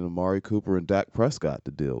names in Amari Cooper and Dak Prescott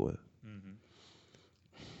to deal with.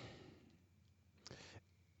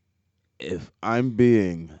 If I'm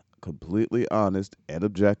being completely honest and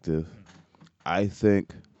objective, I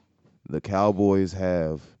think the Cowboys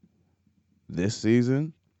have this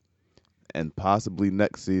season and possibly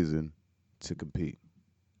next season to compete.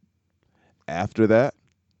 After that,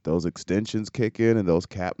 those extensions kick in and those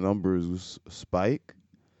cap numbers spike,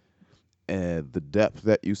 and the depth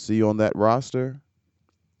that you see on that roster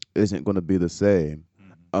isn't going to be the same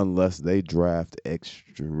unless they draft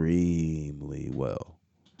extremely well,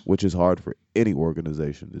 which is hard for any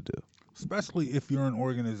organization to do. Especially if you're an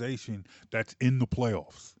organization that's in the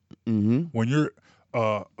playoffs. When you're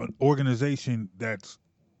an organization that's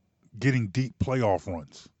getting deep playoff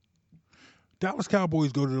runs. Dallas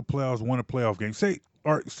Cowboys go to the playoffs, win a playoff game. Say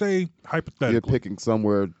hypothetically, you're picking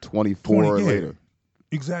somewhere 24 or later.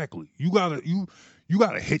 Exactly. You gotta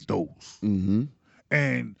hit those.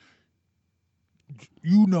 And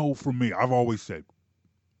for me, I've always said,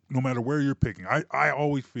 no matter where you're picking, I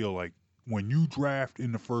always feel like when you draft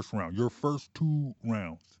in the first round, your first 2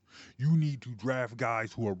 rounds, you need to draft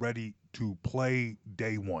guys who are ready to play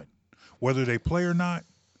day one. Whether they play or not.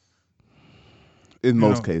 In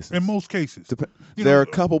most cases. There are a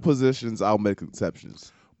couple positions I'll make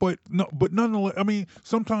exceptions. But nonetheless, I mean,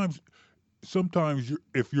 sometimes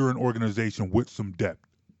if you're an organization with some depth,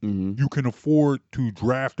 you can afford to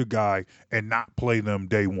draft a guy and not play them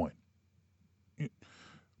day one.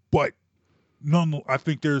 But I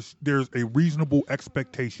think there's a reasonable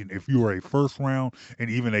expectation if you are a first round and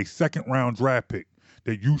even a second round draft pick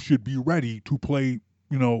that you should be ready to play,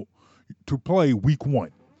 week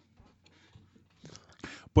one.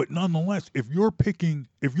 But nonetheless, if you're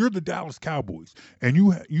the Dallas Cowboys and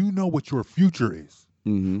you know what your future is,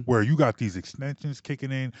 where you got these extensions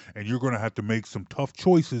kicking in and you're going to have to make some tough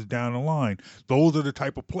choices down the line, those are the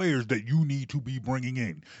type of players that you need to be bringing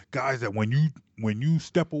in. Guys that when you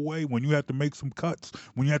step away, when you have to make some cuts,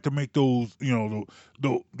 when you have to make those,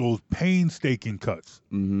 those painstaking cuts,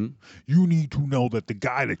 you need to know that the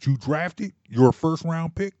guy that you drafted, your first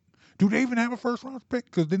round pick, do they even have a first round pick?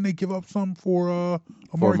 Because didn't they give up some for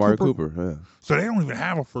Amari Cooper? Yeah. So they don't even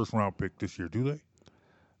have a first round pick this year, do they?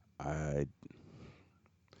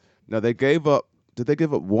 Now they gave up. Did they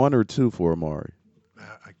give up 1 or 2 for Amari?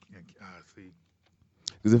 I see.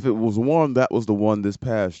 Because if it was 1, that was the one this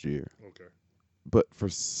past year. Okay. But for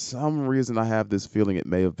some reason, I have this feeling it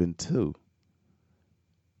may have been 2.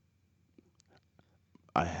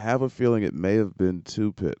 I have a feeling it may have been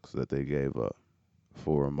 2 picks that they gave up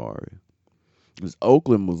for Amari. Because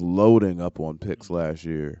Oakland was loading up on picks last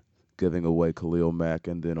year, giving away Khalil Mack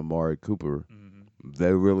and then Amari Cooper.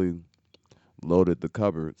 They really loaded the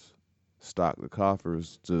cupboards, stocked the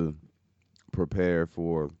coffers to prepare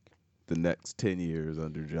for the next 10 years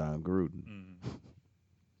under John Gruden.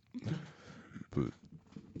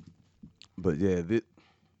 But yeah,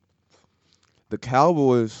 the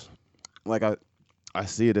Cowboys, like I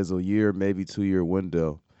see it as a year, maybe 2-year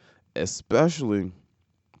window, especially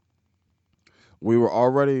We were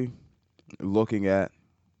already looking at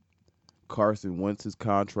Carson Wentz's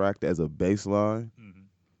contract as a baseline,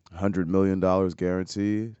 $100 million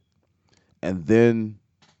guaranteed. And then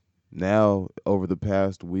now, over the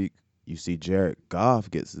past week, you see Jared Goff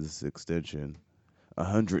gets this extension,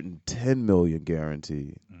 $110 million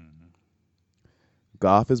guaranteed.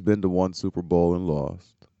 Goff has been to one Super Bowl and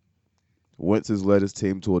lost. Wentz has led his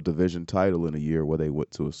team to a division title in a year where they went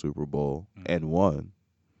to a Super Bowl and won.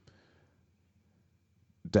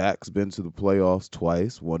 Dak's been to the playoffs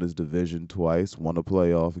twice, won his division twice, won a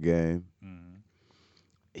playoff game.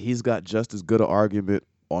 He's got just as good an argument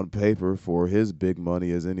on paper for his big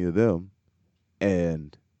money as any of them.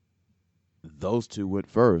 And those two went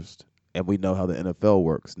first, and we know how the NFL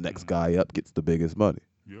works. Next guy up gets the biggest money.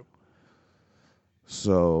 Yep.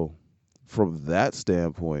 So from that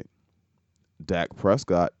standpoint, Dak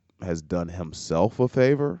Prescott has done himself a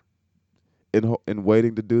favor in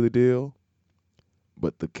waiting to do the deal.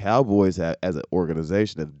 But the Cowboys, as an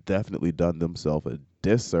organization, have definitely done themselves a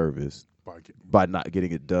disservice by not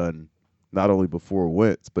getting it done, not only before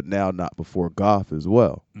Wentz, but now not before Goff as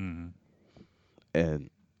well. And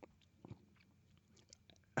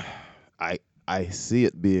I see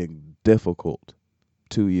it being difficult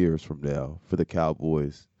 2 years from now for the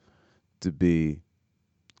Cowboys to be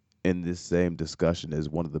in this same discussion as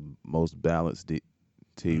one of the most balanced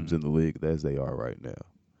teams in the league as they are right now.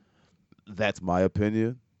 That's my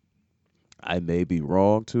opinion. I may be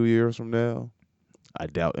wrong 2 years from now. I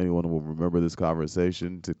doubt anyone will remember this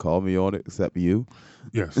conversation to call me on it except you.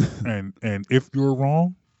 Yes, and if you're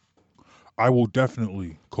wrong, I will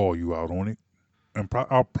definitely call you out on it, and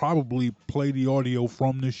I'll probably play the audio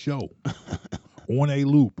from the show on a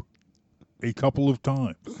loop a couple of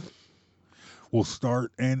times. We'll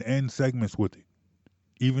start and end segments with it,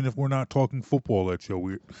 even if we're not talking football that show.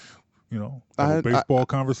 We, have a baseball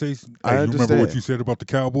conversation. Hey, you remember what you said about the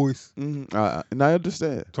Cowboys? And I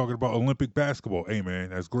understand. Talking about Olympic basketball. Hey, man,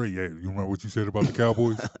 that's great. Yeah, you remember what you said about the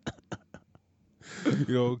Cowboys?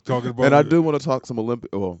 Talking about. And I do want to talk some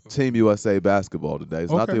Team USA basketball today.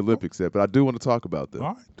 It's not the Olympics yet, but I do want to talk about them.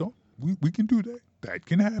 All right, we can do that. That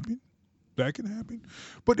can happen.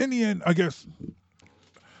 But in the end, I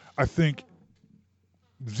think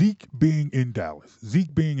Zeke being in Dallas,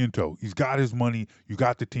 Zeke being in tow, he's got his money, you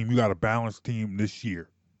got the team, you got a balanced team this year.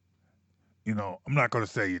 I'm not going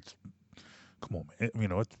to say come on,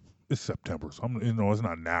 man. It's September, so it's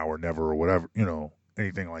not now or never or whatever,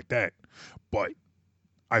 anything like that. But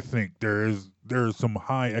I think there's some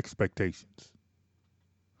high expectations.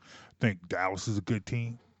 I think Dallas is a good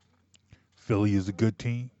team. Philly is a good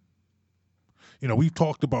team. We've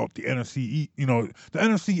talked about the NFC, the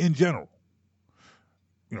NFC in general.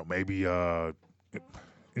 Maybe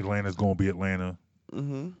Atlanta's going to be Atlanta.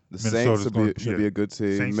 The Saints should be a good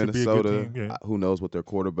team. Saints Minnesota, be a good team, who knows what their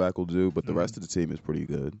quarterback will do, but the rest of the team is pretty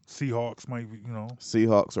good. Seahawks might be,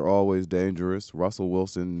 Seahawks are always dangerous. Russell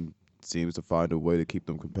Wilson seems to find a way to keep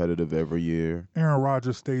them competitive every year. Aaron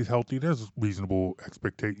Rodgers stays healthy. There's reasonable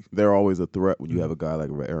expectations. They're always a threat when you have a guy like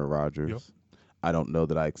Aaron Rodgers. Yep. I don't know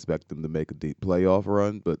that I expect them to make a deep playoff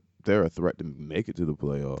run, but they're a threat to make it to the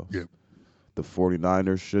playoffs. Yep. The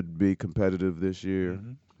 49ers should be competitive this year.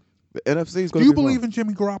 The NFC is going to be Do you believe in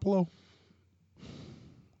Jimmy Garoppolo?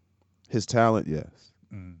 His talent, yes.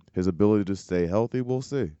 His ability to stay healthy, we'll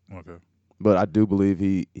see. Okay. But I do believe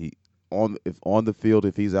he on the field,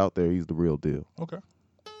 if he's out there, he's the real deal. Okay.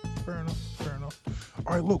 Fair enough.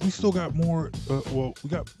 All right, look, we still got more. We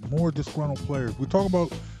got more disgruntled players. We're talking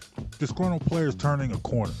about disgruntled players turning a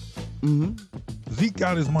corner. Zeke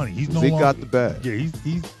got his money. Zeke got the bag. Yeah, he's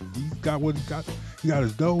got what he got. He got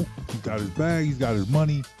his dough. He got his bag. He's got his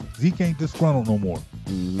money. Zeke ain't disgruntled no more.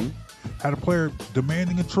 Had a player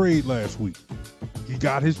demanding a trade last week. He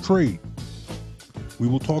got his trade. We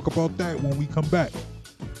will talk about that when we come back.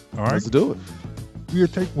 All right? Let's do it. We're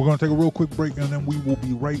going to take a real quick break, and then we will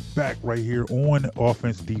be right back right here on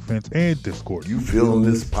Offense, Defense, and Discourse. You feeling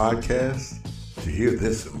this podcast? To hear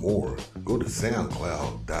this and more, go to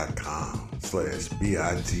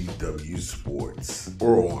SoundCloud.com/BITW Sports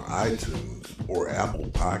or on iTunes or Apple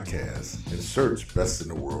Podcasts and search Best in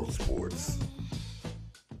the World Sports.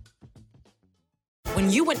 When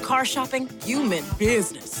you went car shopping, you meant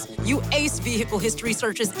business. You aced vehicle history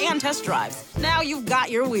searches and test drives. Now you've got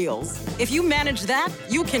your wheels. If you manage that,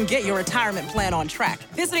 you can get your retirement plan on track.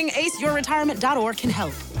 Visiting aceyourretirement.org can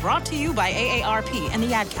help. Brought to you by AARP and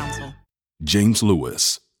the Ad Council. James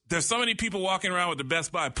Lewis. There's so many people walking around with the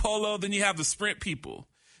Best Buy Polo. Then you have the Sprint people.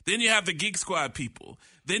 Then you have the Geek Squad people.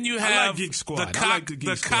 Then you have Geek Squad.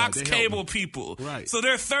 the Cox Cable people. Right. So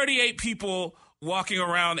there are 38 people walking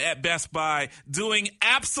around at Best Buy doing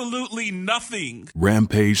absolutely nothing.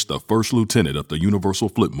 Rampage, the first lieutenant of the Universal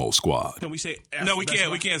Flipmo Squad. Can we say No, we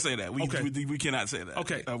can't. We can't say that. We cannot say that.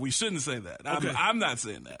 Okay. We shouldn't say that. Okay. I'm not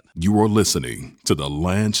saying that. You are listening to the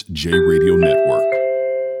Lance J Radio Network.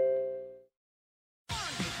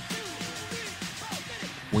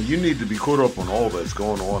 When you need to be caught up on all that's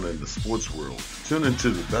going on in the sports world, tune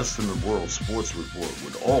into the Best in the World Sports Report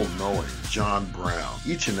with all-knowing John Brown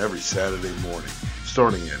each and every Saturday morning,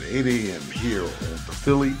 starting at 8 a.m. here on the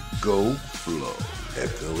Philly Go Flow at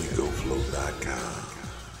PhillyGoFlow.com.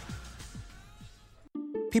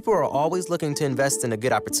 People are always looking to invest in a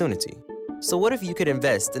good opportunity. So what if you could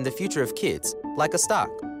invest in the future of kids, like a stock?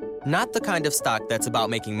 Not the kind of stock that's about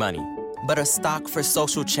making money, but a stock for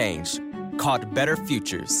social change called Better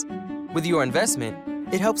Futures. With your investment,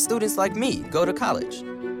 it helps students like me go to college.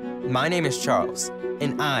 My name is Charles,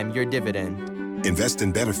 and I'm your dividend. Invest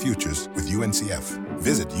in better futures with UNCF.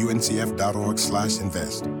 Visit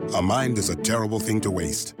uncf.org/invest. A mind is a terrible thing to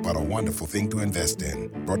waste, but a wonderful thing to invest in.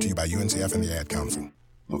 Brought to you by UNCF and the Ad Council.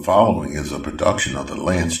 The following is a production of the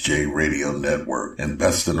Lance J Radio Network and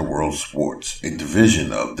Best in the World Sports, a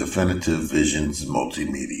division of Definitive Visions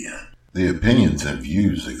Multimedia. The opinions and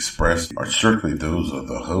views expressed are strictly those of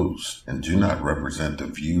the host and do not represent the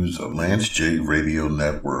views of Lance J Radio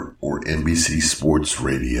Network or NBC Sports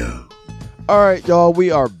Radio. All right, y'all,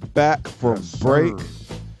 we are back from break.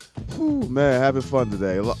 Whew, man, having fun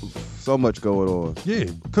today. So much going on.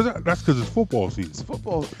 Yeah, that's because it's football season. It's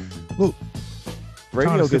football. Look,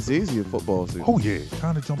 radio gets easy in football season. Oh, yeah.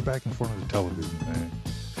 Time to jump back in front of the television, man.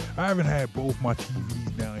 I haven't had both my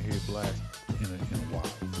TVs down here blast in a while.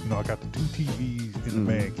 You know, I got the 2 TVs in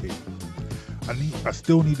the man cave. I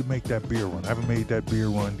still need to make that beer run. I haven't made that beer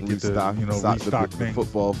run to get restock things. The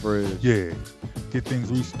football fridge. Yeah. Get things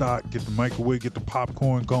restocked, get the microwave, get the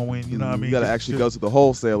popcorn going, you know what I mean? You got to actually go to the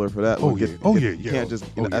wholesaler for that one. Yeah. You can't just,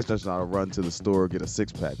 that's just not a run to the store, get a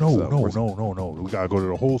 6-pack. No. We got to go to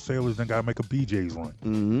the wholesalers, then got to make a BJ's run.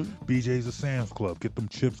 Mm-hmm. BJ's or Sam's Club. Get them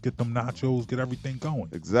chips, get them nachos, get everything going.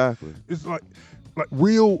 Exactly. It's like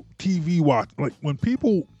real TV watch. Like when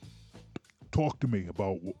people talk to me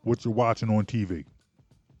about what you're watching on TV,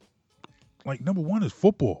 like number one is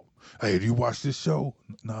football. Hey, do you watch this show?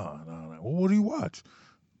 Nah. Well, what do you watch?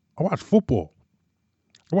 I watch football.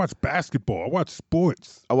 I watch basketball. I watch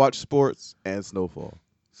sports. I watch sports and Snowfall.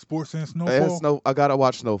 Sports and Snowfall? I got to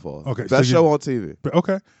watch Snowfall. Okay. Best show on TV.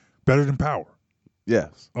 Okay. Better than Power?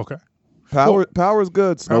 Yes. Okay. Power is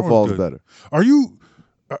good. Snowfall is better.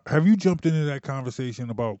 Have you jumped into that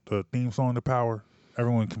conversation about the theme song to Power?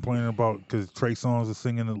 Everyone complaining about because Trey Songz is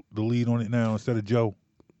singing the lead on it now instead of Joe.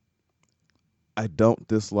 I don't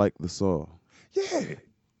dislike the song. Yeah.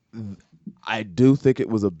 I do think it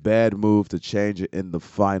was a bad move to change it in the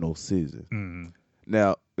final season. Mm-hmm.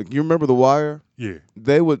 Now, you remember The Wire? Yeah.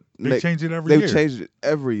 They change it every year. They changed it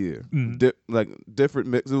every year. Mm-hmm. Different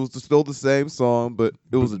mix. It was still the same song, but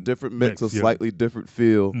it was a different mix, slightly different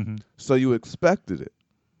feel. Mm-hmm. So you expected it.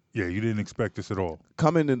 Yeah, you didn't expect this at all.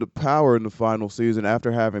 Coming into Power in the final season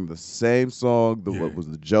after having the same song, what was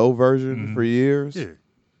the Joe version for years? Yeah.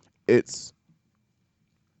 It's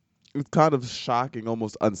kind of shocking,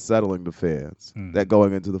 almost unsettling to fans that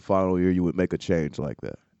going into the final year you would make a change like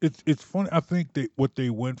that. It's funny. I think what they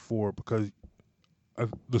went for because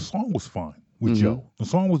the song was fine with Joe. The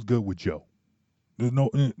song was good with Joe. There's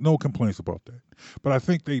no complaints about that. But I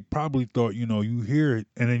think they probably thought, you hear it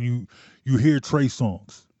and then you hear Trey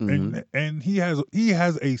Songz. And he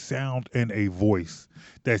has a sound and a voice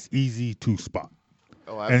that's easy to spot.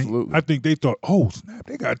 Oh, absolutely. And I think they thought, oh snap,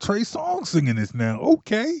 they got Trey Songz singing this now.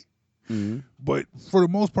 Okay. Mm-hmm. But for the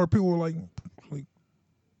most part, people were like,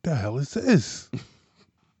 the hell is this?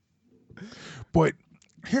 But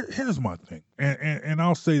here's my thing, and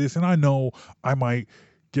I'll say this, and I know I might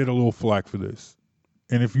get a little flack for this.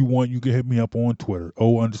 And if you want, you can hit me up on Twitter,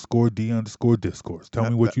 O_D_Discourse. Tell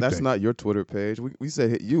me what you think. That's not your Twitter page. We say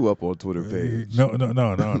hit you up on Twitter page. No.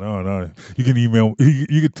 You can email.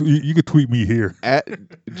 You can tweet me here at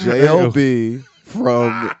JLB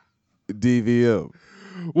from DVM.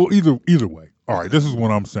 Well, either way. All right, this is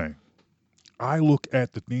what I'm saying. I look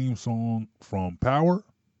at the theme song from Power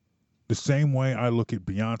the same way I look at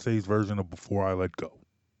Beyonce's version of Before I Let Go.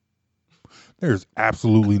 There's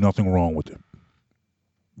absolutely nothing wrong with it.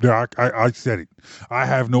 I said it. I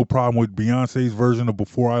have no problem with Beyonce's version of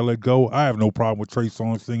Before I Let Go. I have no problem with Trey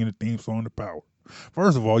Songz singing the theme song to Power.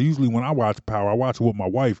 First of all, usually when I watch Power, I watch it with my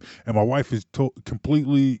wife, and my wife is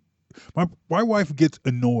completely... My wife gets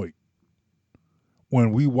annoyed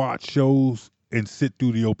when we watch shows and sit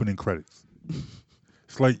through the opening credits.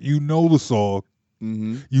 It's like, the song,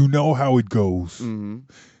 You know how it goes.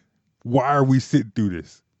 Why are we sitting through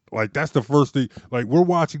this? Like, that's the first thing. Like, we're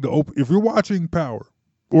watching if you're watching Power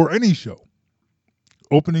or any show,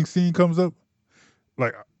 opening scene comes up,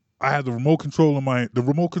 like, I have the remote control the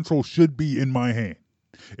remote control should be in my hand.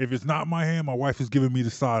 If it's not in my hand, my wife is giving me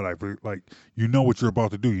the side eye. Like, you know what you're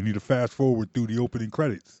about to do. You need to fast forward through the opening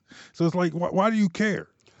credits. So it's like, why do you care?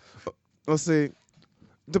 Let's see.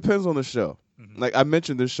 Depends on the show. Like, I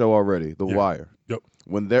mentioned this show already, The Wire. Yep.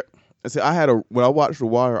 When I watched The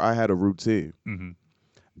Wire, I had a routine.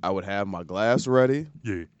 I would have my glass ready.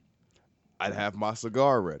 Yeah. I'd have my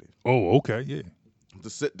cigar ready. Oh, okay, yeah. To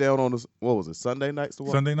sit down on Sunday nights?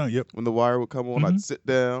 Sunday night, yep. When The Wire would come on, I'd sit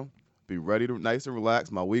down, be ready to nice and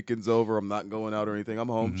relax. My weekend's over. I'm not going out or anything. I'm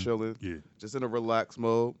home chilling. Yeah. Just in a relaxed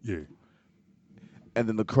mode. Yeah. And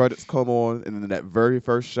then the credits come on, and then that very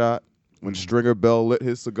first shot, when Stringer Bell lit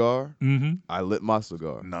his cigar, I lit my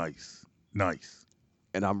cigar. Nice.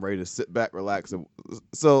 And I'm ready to sit back, relax.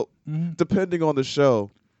 So, depending on the show,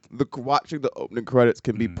 watching the opening credits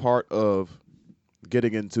can be part of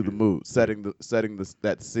getting into the mood, setting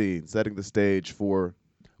that scene, setting the stage for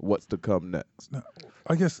what's to come next. Now,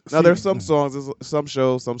 I guess. Now, there's some songs, some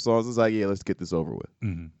shows, some songs. It's like, yeah, let's get this over with.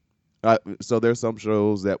 So there's some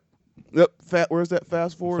shows that. Yep. Where's that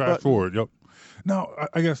fast forward? Fast forward. Yep. Now,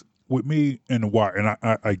 I guess with me and The Wire,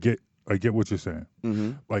 and I get what you're saying.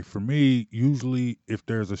 Like, for me, usually if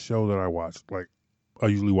there's a show that I watch, like,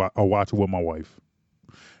 I'll watch it with my wife.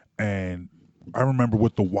 And I remember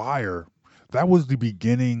with The Wire, that was the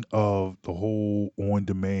beginning of the whole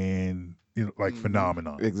on-demand,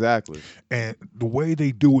 phenomenon. Exactly. And the way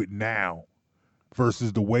they do it now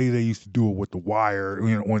versus the way they used to do it with The Wire,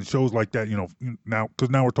 when shows like that, now, because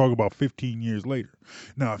now we're talking about 15 years later.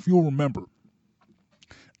 Now, if you'll remember,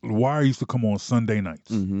 The Wire used to come on Sunday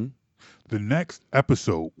nights. The next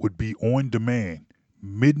episode would be on demand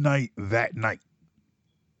midnight that night.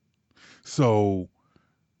 So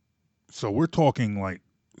we're talking like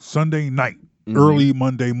Sunday night, early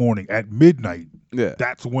Monday morning at midnight. Yeah.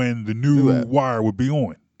 That's when the new Wire would be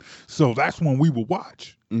on. So that's when we would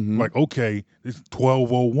watch. Like, okay, it's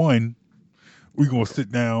 12:01. We're gonna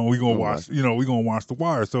sit down. We're gonna watch. We're gonna watch The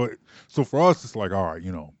Wire. So for us, it's like, all right,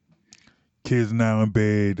 kids now in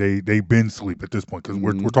bed. They been sleep at this point because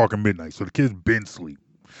we're talking midnight. So the kids been sleep.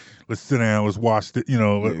 Let's sit down. Let's watch the.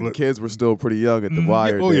 The kids were still pretty young at The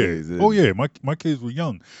Wire days. Yeah. Oh yeah, my kids were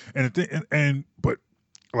young, but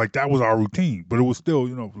like that was our routine. But it was still,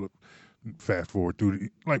 fast forward through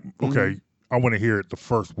okay, I want to hear it the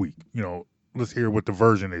first week. Let's hear what the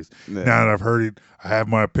version is. Yeah. Now that I've heard it, I have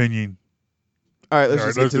my opinion. All right,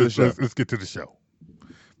 let's get to the show. Let's get to the show.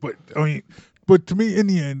 But to me, in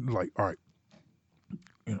the end, like, all right,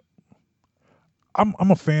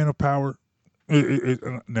 I'm a fan of Power.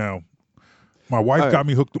 Now, my wife got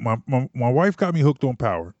me hooked. My wife got me hooked on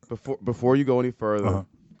Power. Before you go any further,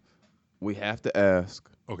 we have to ask.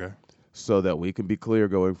 Okay. So that we can be clear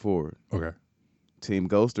going forward. Okay. Team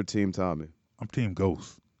Ghost or Team Tommy? I'm Team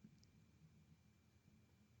Ghost.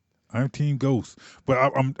 I'm Team Ghost. But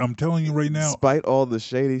I'm telling you right now. Despite all the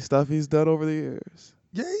shady stuff he's done over the years.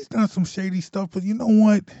 Yeah, he's done some shady stuff, but you know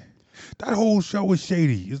what? That whole show is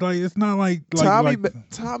shady. It's not like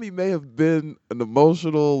Tommy may have been an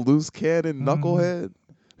emotional, loose cannon knucklehead.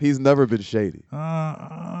 He's never been shady.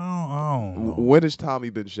 I don't know. When has Tommy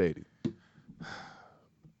been shady?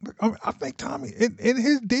 I think Tommy in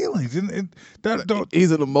his dealings,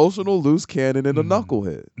 he's an emotional, loose cannon and a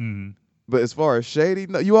knucklehead. But as far as shady,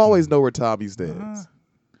 no, you always know where Tommy stands.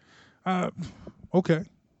 Okay.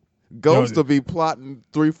 Ghost will be plotting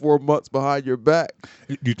 3-4 months behind your back.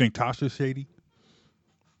 Do you think Tasha's shady?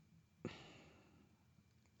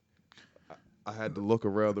 I had to look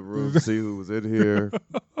around the room to see who was in here.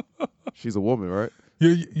 She's a woman, right?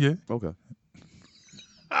 Yeah. Okay.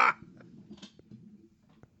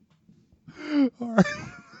 All right.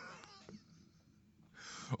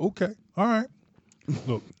 Okay. All right.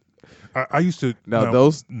 Look, I used to.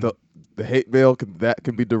 The hate mail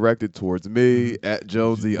can be directed towards me at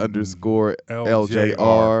Jonesy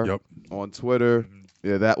 _LJR on Twitter.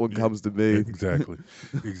 Yeah, that one comes to me. Exactly.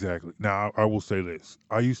 Now I will say this: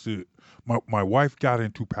 I used to. My wife got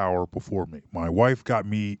into Power before me. My wife got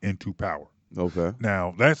me into Power. Okay.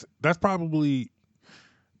 Now that's probably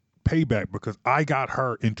payback because I got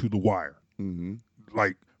her into The Wire.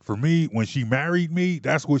 Like, for me, when she married me,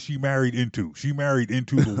 that's what she married into. She married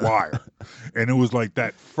into The Wire. And it was like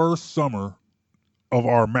that first summer of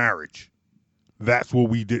our marriage. That's what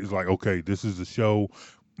we did. It's like, okay, this is a show.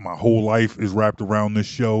 My whole life is wrapped around this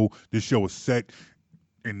show. This show is set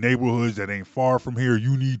in neighborhoods that ain't far from here.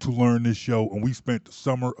 You need to learn this show. And we spent the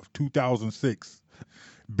summer of 2006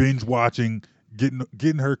 binge watching,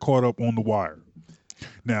 getting her caught up on The Wire.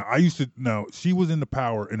 Now, she was into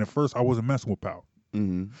Power, and at first I wasn't messing with Power.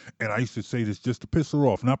 Mm-hmm. And I used to say this just to piss her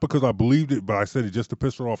off. Not because I believed it, but I said it just to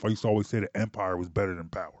piss her off. I used to always say that Empire was better than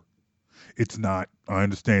Power. It's not. I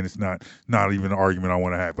understand it's not even an argument I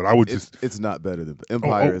want to have, but I would just... It's not better than...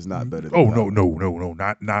 Empire is not better than Power.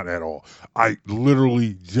 No, not at all. I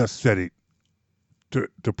literally just said it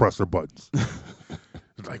to press her buttons.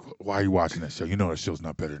 It's like, why are you watching that show? You know that show's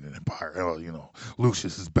not better than Empire.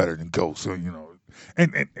 Lucius is better than Ghost. So,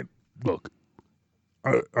 And look,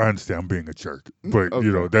 I understand I'm being a jerk, but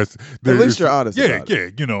okay. That's at least you're honest. Yeah.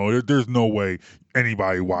 There's no way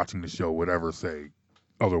anybody watching the show would ever say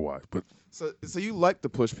otherwise. But so you like to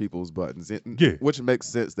push people's buttons, yeah, which makes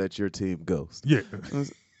sense that your team Ghost. Yeah,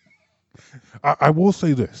 I will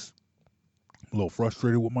say this: a little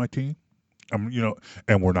frustrated with my team.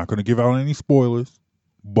 And we're not going to give out any spoilers,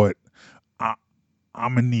 but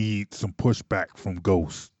I'm gonna need some pushback from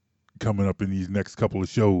Ghost coming up in these next couple of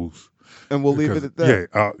shows. And we'll leave it at that.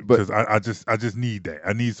 Yeah, because I just need that.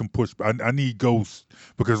 I need some push. I need Ghost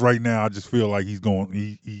because right now I just feel like he's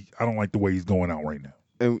going. I don't like the way he's going out right now.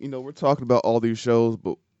 And we're talking about all these shows,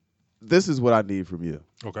 but this is what I need from you.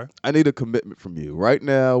 Okay. I need a commitment from you. Right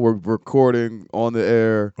now we're recording on the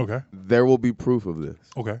air. Okay. There will be proof of this.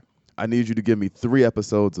 Okay. I need you to give me 3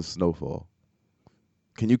 episodes of Snowfall.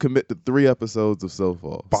 Can you commit to 3 episodes of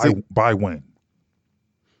Snowfall? By when?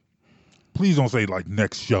 Please don't say like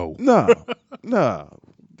next show. No.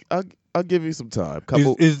 I'll give you some time.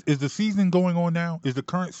 Is the season going on now? Is the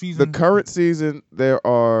current season? The current season, there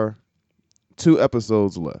are 2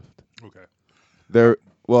 episodes left. Okay.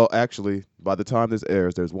 Well, actually, by the time this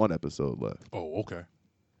airs, there's 1 episode left. Oh, okay.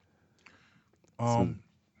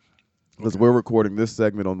 Because we're recording this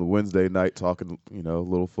segment on the Wednesday night, talking,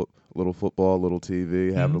 little football, little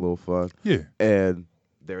TV, having a little fun. Yeah. And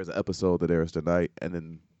there's an episode that airs tonight, and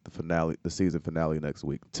then the season finale next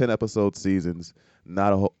week. 10 episode seasons,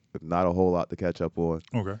 not a whole lot to catch up on.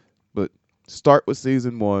 Okay. But start with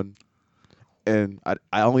season 1, and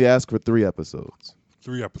I only ask for 3 episodes.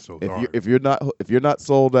 3 episodes. If you're not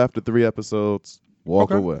sold after 3 episodes,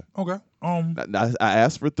 walk away. Okay. I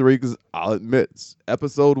asked for 3 because I'll admit,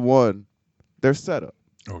 episode 1, they're set up.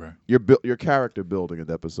 Okay. Your character building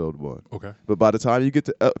in episode 1. Okay. But by the time you get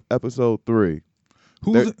to episode 3,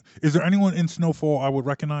 is there anyone in Snowfall I would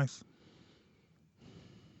recognize?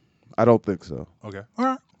 I don't think so. Okay. All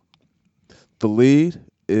right. The lead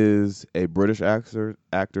is a British actor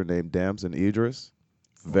named Damson Idris.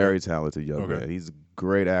 Very talented young man. He's a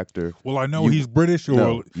great actor. Well, I know he's British, or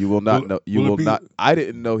no, you will not know. You will not. I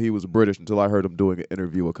didn't know he was British until I heard him doing an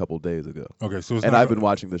interview a couple days ago. Okay, so I've been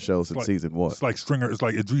watching the show since season 1. It's like Stringer. It's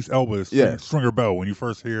like Idris Elba. Stringer Bell. When you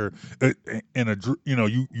first hear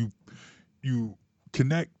you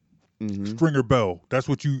connect Stringer Bell. That's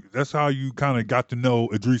how you kind of got to know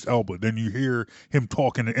Idris Elba. Then you hear him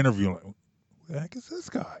talk in the interview. Like, who the heck is this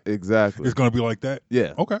guy? Exactly. It's gonna be like that.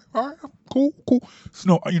 Yeah. Okay. All right. Cool.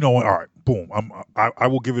 Snow. You know what? All right. Boom. I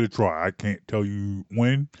will give it a try. I can't tell you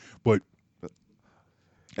when, but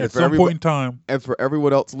at some point in time. And for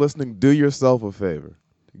everyone else listening, do yourself a favor.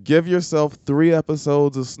 Give yourself 3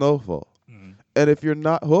 episodes of Snowfall, and if you're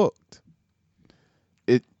not hooked,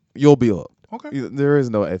 you'll be hooked. Okay. There is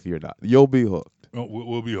no if you're not. You'll be hooked.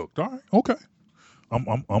 We'll be hooked. All right. Okay.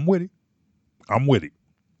 I'm with it. I'm with it.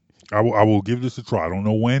 I will give this a try. I don't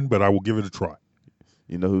know when, but I will give it a try.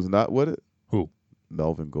 You know who's not with it? Who?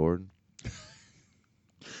 Melvin Gordon.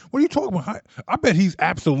 What are you talking about? I bet he's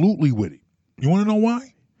absolutely with it. You want to know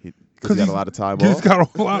why? Because he got a lot of time off? He's got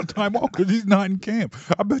a lot of time off because he's not in camp.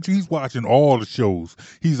 I bet you he's watching all the shows.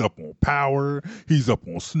 He's up on Power. He's up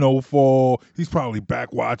on Snowfall. He's probably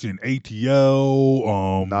back watching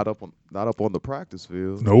ATL. Not up on the practice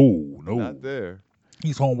field. No. Not there.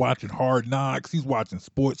 He's home watching Hard Knocks. He's watching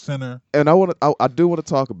Sports Center. And I do want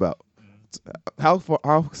to talk about how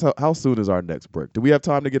soon is our next break? Do we have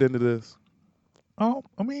time to get into this? I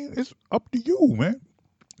mean, it's up to you, man.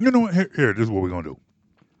 You know what? Here, this is what we're gonna do.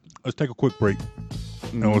 Let's take a quick break,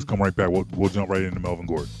 and let's come right back. We'll jump right into Melvin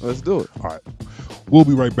Gordon. Let's do it. All right. We'll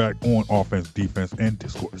be right back on Offense, Defense, and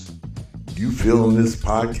Discourse. You feeling this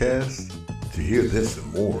podcast? To hear this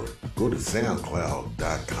and more, go to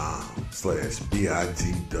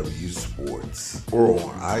soundcloud.com/BITW Sports or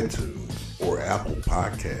on iTunes or Apple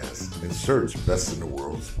Podcasts and search Best in the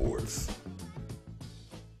World Sports.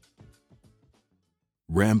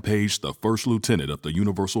 Rampage, the first lieutenant of the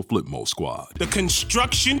Universal Flipmo Squad. The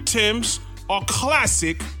construction Tims are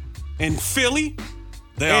classic in Philly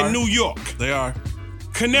and New York. They are.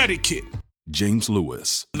 Connecticut, James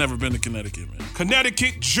Lewis. Never been to Connecticut, man.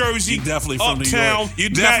 Connecticut, Jersey, You definitely from New Uptown, York. You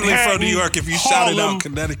definitely Manhattan, from New York if you Harlem. shouted out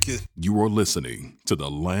Connecticut. You are listening to the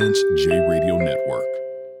Lance J Radio Network.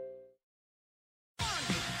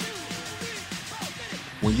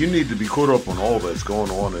 When you need to be caught up on all that's going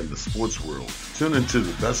on in the sports world, tune into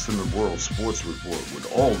the Best in the World Sports Report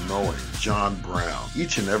with all-knowing John Brown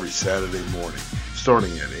each and every Saturday morning,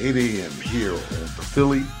 starting at 8 a.m. here on the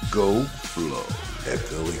Philly Go Flow at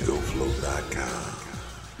PhillyGoFlow.com.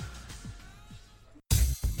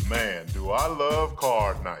 Man, do I love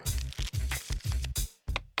card night.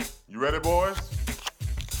 You ready, boys?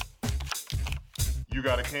 You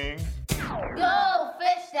got a king? Go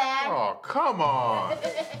fish, Dad. Oh, come on.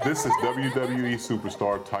 This is WWE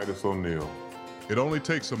superstar Titus O'Neil. It only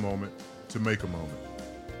takes a moment to make a moment.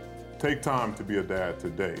 Take time to be a dad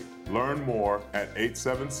today. Learn more at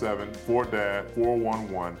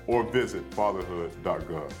 877-4DAD-411 or visit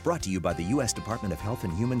fatherhood.gov. Brought to you by the U.S. Department of Health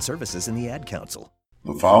and Human Services and the Ad Council.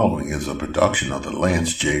 The following is a production of the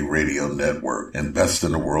Lance J Radio Network and Best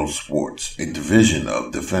in the World Sports, a division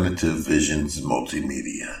of Definitive Visions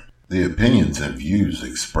Multimedia. The opinions and views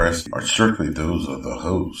expressed are strictly those of the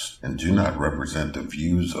host and do not represent the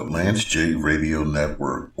views of Lance J Radio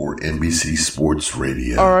Network or NBC Sports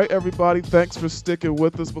Radio. All right, everybody, thanks for sticking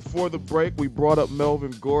with us. Before the break, we brought up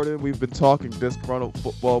Melvin Gordon. We've been talking disgruntled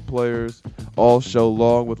football players all show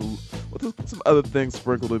long with some other things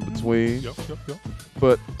sprinkled in between. Yep.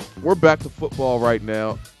 But we're back to football right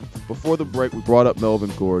now. Before the break, we brought up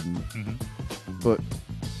Melvin Gordon. Mm-hmm. But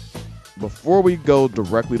before we go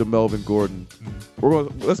directly to Melvin Gordon,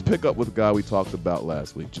 let's pick up with the guy we talked about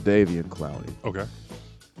last week, Jadeveon Clowney. Okay.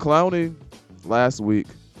 Clowney, last week,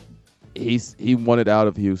 he wanted out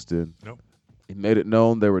of Houston. Nope. He made it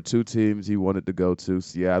known there were two teams he wanted to go to,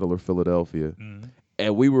 Seattle or Philadelphia. Mm-hmm.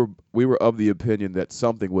 And we were of the opinion that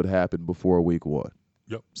something would happen before week one.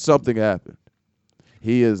 Yep. Something happened.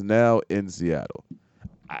 He is now in Seattle.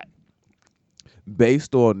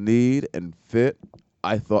 Based on need and fit,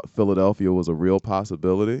 I thought Philadelphia was a real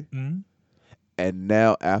possibility. Mm-hmm. And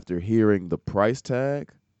now after hearing the price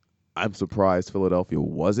tag, I'm surprised Philadelphia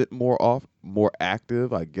wasn't more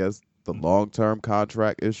active. I guess the long-term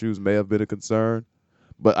contract issues may have been a concern.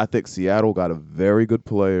 But I think Seattle got a very good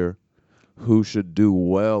player who should do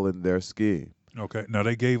well in their scheme. Okay. Now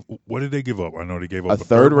what did they give up? I know they gave up a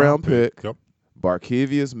third-round pick. Yep.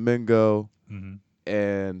 Barkevius Mingo, mm-hmm.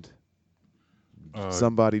 and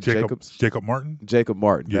Jacob Martin? Jacob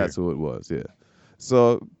Martin, yeah. That's who it was, yeah.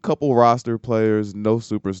 So a couple roster players, no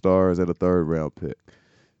superstars, and a third-round pick.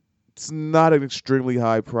 It's not an extremely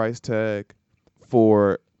high price tag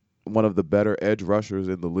for one of the better edge rushers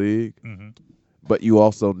in the league, mm-hmm. but you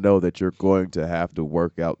also know that you're going to have to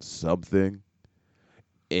work out something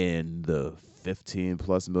in the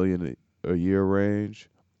 $15+ million a year range,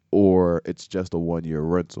 or it's just a one-year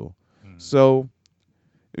rental. Mm-hmm. So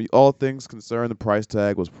all things concerned, the price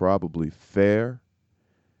tag was probably fair.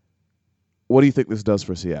 What do you think this does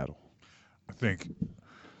for Seattle? I think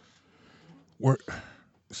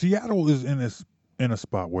Seattle is in a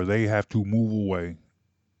spot where they have to move away.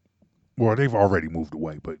 Well, they've already moved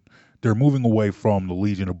away, but they're moving away from the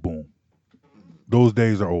Legion of Boom. Those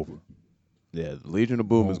days are over. Yeah, the Legion of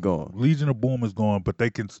Boom is gone. Legion of Boom is gone, but they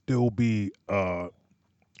can still be I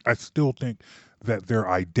still think that their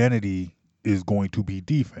identity is going to be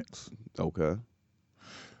defense. Okay.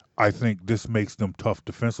 I think this makes them tough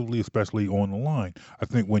defensively, especially on the line. I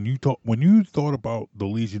think when you thought about the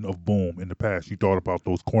Legion of Boom in the past, you thought about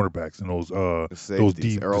those cornerbacks and those Earl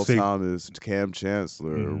Thomas, Cam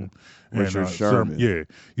Chancellor, mm-hmm. Richard Sherman. Yeah,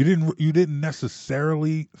 you didn't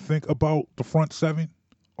necessarily think about the front seven,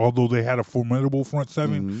 although they had a formidable front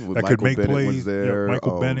seven mm-hmm. that Michael could make Bennett plays. Was there,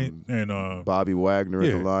 Michael Bennett and Bobby Wagner,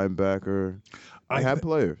 the linebacker. They had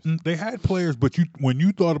players. They had players, but when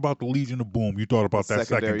you thought about the Legion of Boom, you thought about that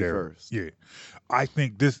secondary first. Yeah, I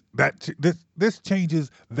think this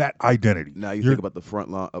changes that identity. Now you think about the front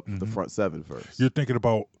line, mm-hmm. the front seven first. You're thinking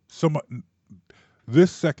about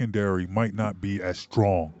this secondary might not be as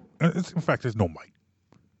strong. In fact, there's no might.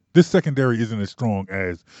 This secondary isn't as strong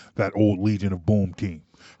as that old Legion of Boom team.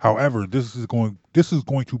 However, this is going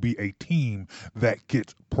to be a team that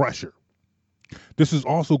gets pressure. This is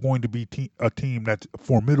also going to be a team that's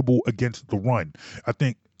formidable against the run. I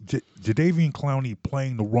think Jadeveon Clowney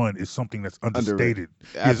playing the run is something that's understated.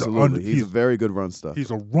 Absolutely. He's a very good run stuffer. He's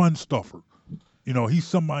a run stuffer. He's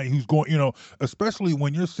somebody who's going, especially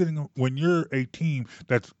when you're a team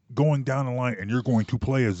that's going down the line and you're going to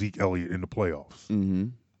play a Zeke Elliott in the playoffs. Mm-hmm.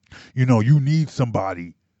 You need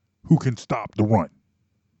somebody who can stop the run.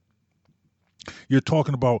 You're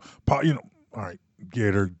talking about, all right,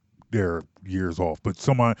 yeah, they're years off. But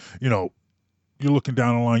somebody, you're looking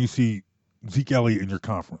down the line, you see Zeke Elliott in your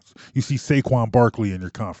conference. You see Saquon Barkley in your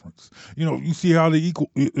conference. You see how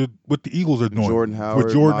what the Eagles are doing Jordan Howard,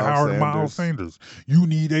 with Jordan Miles Howard Sanders. and Miles Sanders. You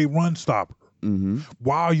need a run stopper.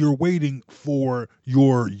 While you're waiting for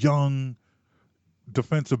your young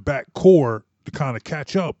defensive back core to kind of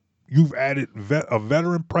catch up, you've added a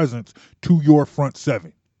veteran presence to your front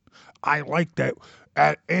seven. I like that.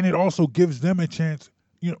 And it also gives them a chance.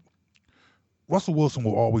 Russell Wilson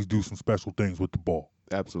will always do some special things with the ball.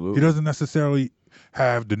 Absolutely. He doesn't necessarily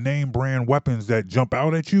have the name brand weapons that jump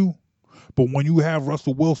out at you, but when you have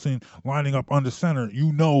Russell Wilson lining up under center, he's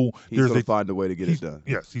going to find a way to get it done.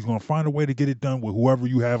 Yes, he's going to find a way to get it done with whoever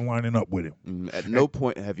you have lining up with him. At no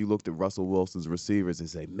point have you looked at Russell Wilson's receivers and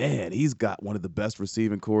say, man, he's got one of the best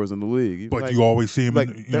receiving cores in the league. But you always see him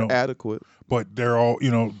they're adequate. But they're all,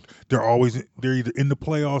 they're either in the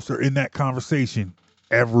playoffs or in that conversation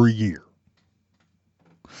every year.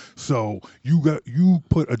 So you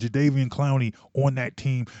put a Jadeveon Clowney on that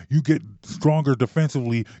team, you get stronger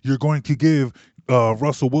defensively. You're going to give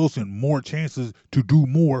Russell Wilson more chances to do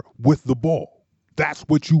more with the ball. That's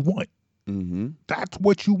what you want. That's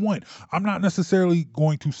what you want. I'm not necessarily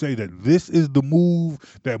going to say that this is the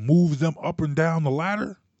move that moves them up and down the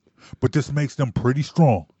ladder, but this makes them pretty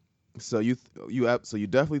strong. So you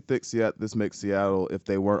definitely think this makes Seattle, if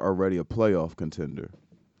they weren't already a playoff contender.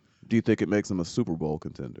 Do you think it makes them a Super Bowl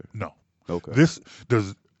contender? No. Okay.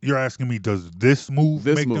 You're asking me, does this move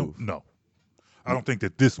make them? No. I don't think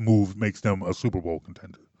that this move makes them a Super Bowl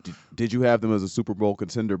contender. Did you have them as a Super Bowl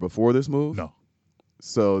contender before this move? No.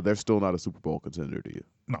 So they're still not a Super Bowl contender to you?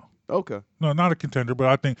 No. Okay. No, not a contender, but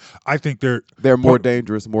I think they're more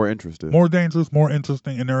dangerous, more interesting. More dangerous, more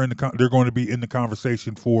interesting, and they're going to be in the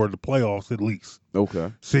conversation for the playoffs at least.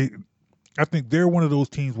 Okay. See, I think they're one of those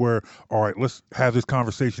teams where, all right, let's have this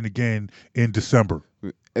conversation again in December.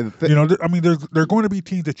 And there are going to be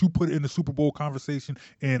teams that you put in the Super Bowl conversation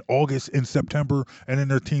in August and September, and then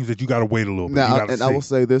there are teams that you got to wait a little bit. Now, I will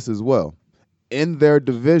say this as well. In their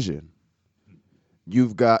division,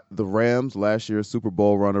 you've got the Rams, last year's Super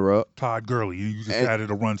Bowl runner-up. Todd Gurley. You just added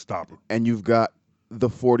a run stopper. And you've got the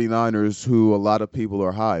 49ers, who a lot of people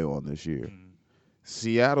are high on this year.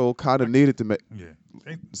 Seattle kind of needed to make...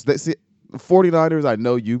 Yeah. The 49ers, I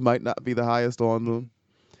know you might not be the highest on them.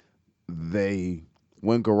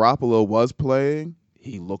 When Garoppolo was playing,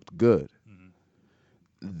 he looked good.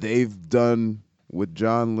 They've done, with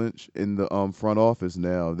John Lynch in the front office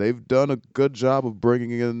now, they've done a good job of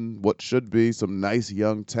bringing in what should be some nice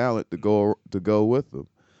young talent to go with them.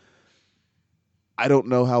 I don't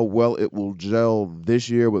know how well it will gel this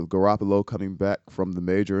year with Garoppolo coming back from the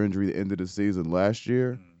major injury at the end of the season last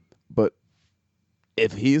year, but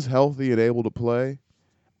if he's healthy and able to play,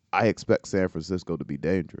 I expect San Francisco to be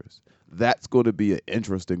dangerous. That's going to be an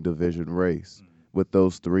interesting division race with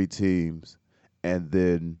those three teams. And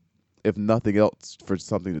then, if nothing else, for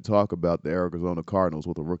something to talk about, the Arizona Cardinals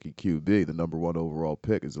with a rookie QB, the number 1 overall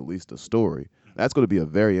pick, is at least a story. That's going to be a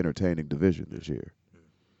very entertaining division this year.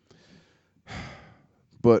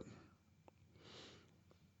 But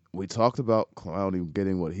we talked about Clowney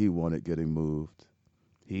getting what he wanted, getting moved.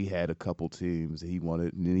 He had a couple teams he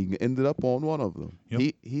wanted, and he ended up on one of them.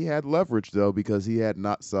 Yep. He had leverage, though, because he had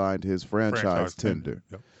not signed his franchise tender.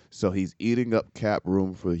 Yep. So he's eating up cap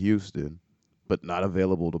room for Houston, but not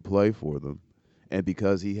available to play for them. And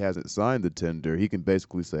because he hasn't signed the tender, he can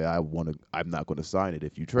basically say, I'm not going to sign it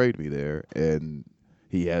if you trade me there. And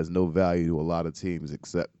he has no value to a lot of teams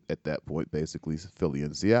except, at that point, basically Philly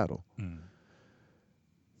and Seattle.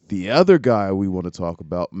 The other guy we want to talk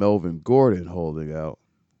about, Melvin Gordon, holding out.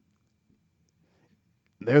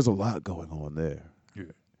 There's a lot going on there. Yeah.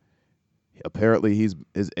 Apparently, his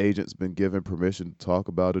agent's been given permission to talk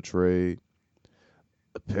about a trade.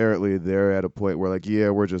 Apparently, they're at a point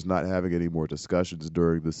where, we're just not having any more discussions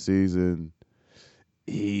during the season.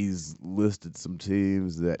 He's listed some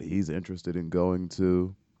teams that he's interested in going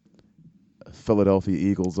to. Philadelphia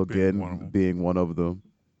Eagles, again, being one of them.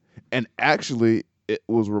 And actually, it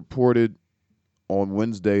was reported on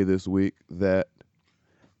Wednesday this week that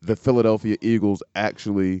the Philadelphia Eagles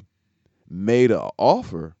actually made an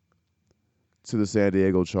offer to the San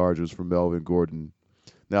Diego Chargers for Melvin Gordon.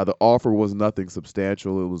 Now, the offer was nothing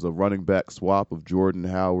substantial. It was a running back swap of Jordan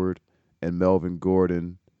Howard and Melvin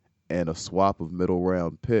Gordon and a swap of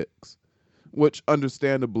middle-round picks, which,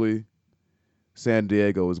 understandably, San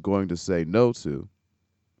Diego is going to say no to.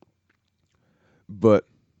 But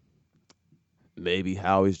maybe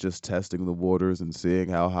Howie's just testing the waters and seeing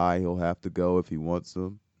how high he'll have to go if he wants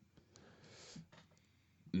them.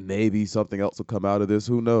 Maybe something else will come out of this.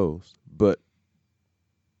 Who knows? But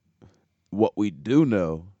What we do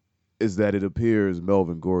know is that it appears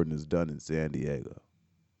Melvin Gordon is done in San Diego.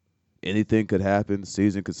 Anything could happen.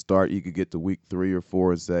 Season could start. You could get to week 3 or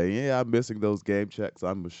 4 and say, yeah, I'm missing those game checks.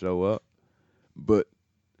 I'm going to show up. But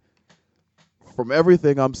from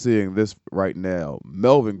everything I'm seeing this right now,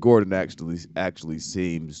 Melvin Gordon actually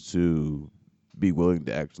seems to be willing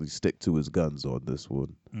to actually stick to his guns on this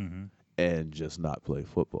one and just not play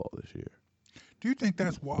football this year. Do you think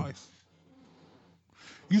that's wise?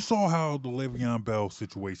 You saw how the Le'Veon Bell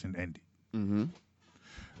situation ended. Mm-hmm.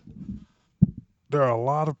 There are a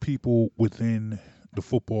lot of people within the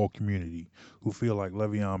football community who feel like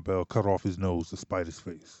Le'Veon Bell cut off his nose to spite his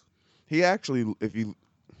face. He actually, if you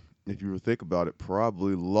think about it,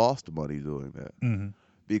 probably lost money doing that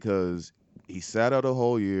because he sat out a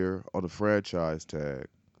whole year on a franchise tag,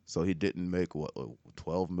 so he didn't make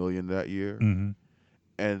 $12 million that year,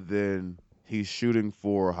 and then he's shooting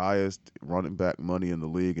for highest running back money in the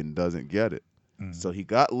league and doesn't get it. So he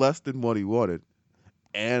got less than what he wanted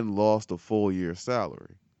and lost a full year's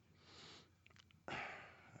salary.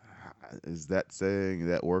 Is that saying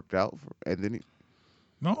that worked out for? And then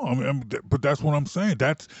No, but that's what I'm saying.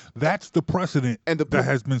 That's the precedent that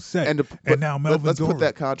has been set. And now Melvin let's Gordon. put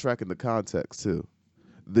that contract in the context too.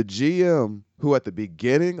 The GM who at the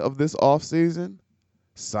beginning of this offseason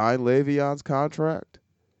signed Le'Veon's contract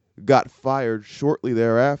got fired shortly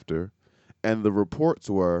thereafter, and the reports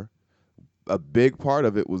were a big part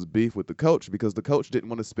of it was beef with the coach because the coach didn't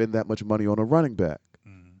want to spend that much money on a running back.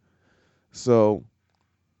 So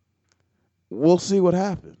we'll see what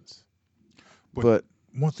happens. But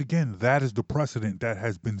once again, that is the precedent that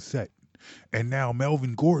has been set. And now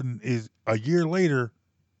Melvin Gordon is, a year later,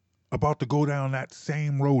 about to go down that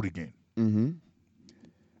same road again.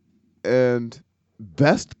 And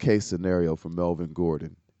best case scenario for Melvin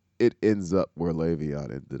Gordon, it ends up where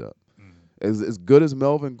Le'Veon ended up. As good as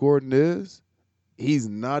Melvin Gordon is, he's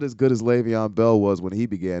not as good as Le'Veon Bell was when he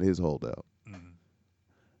began his holdout.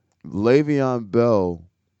 Le'Veon Bell,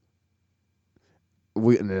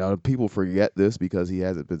 people forget this because he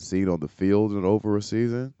hasn't been seen on the field in over a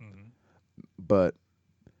season, but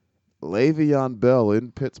Le'Veon Bell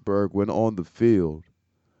in Pittsburgh, when on the field,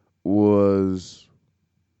 was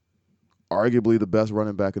arguably the best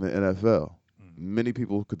running back in the NFL. Many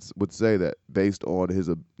people would say that based on his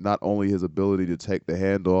not only his ability to take the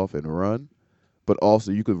handoff and run, but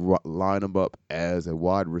also you could line him up as a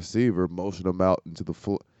wide receiver, motion him out into the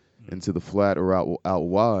flat or out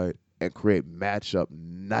wide, and create matchup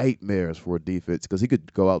nightmares for a defense because he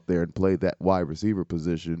could go out there and play that wide receiver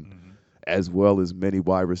position as well as many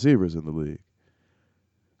wide receivers in the league.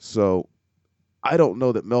 So I don't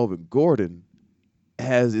know that Melvin Gordon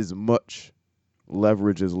has as much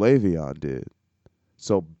leverage as Le'Veon did.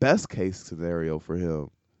 So best case scenario for him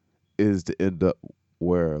is to end up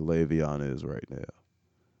where Le'Veon is right now.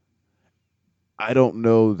 I don't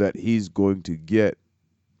know that he's going to get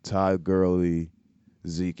Ty Gurley,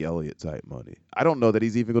 Zeke Elliott type money. I don't know that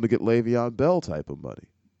he's even going to get Le'Veon Bell type of money.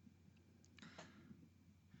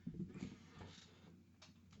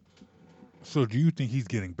 So do you think he's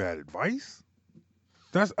getting bad advice?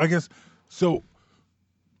 That's, I guess, so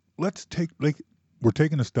let's take, we're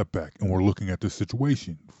taking a step back and we're looking at this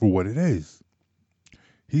situation for what it is.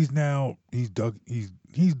 He's dug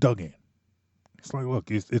in. It's like,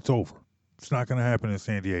 look, it's over. It's not going to happen in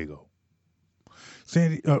San Diego.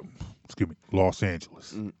 Los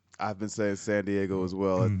Angeles. I've been saying San Diego as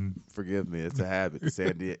well. Forgive me, it's a habit.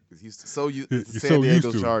 San Diego. San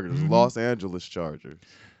Diego Chargers, Los Angeles Chargers.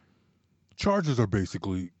 Chargers are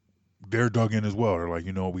basically, they're dug in as well. They're like,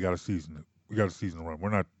 we got a season. We got a season to run.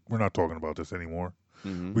 We're not talking about this anymore.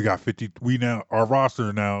 We got 50. Our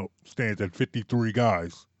roster now stands at 53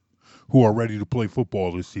 guys who are ready to play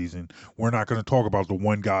football this season. We're not going to talk about the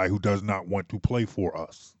one guy who does not want to play for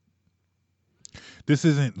us. This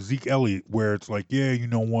isn't Zeke Elliott where it's like, yeah, you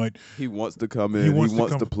know what? He wants to come in. He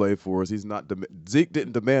wants to play for us. He's not. Zeke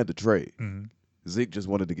didn't demand a trade. Zeke just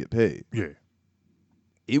wanted to get paid. Yeah.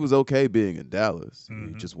 He was okay being in Dallas.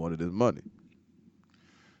 He just wanted his money.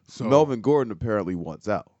 So Melvin Gordon apparently wants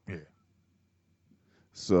out. Yeah.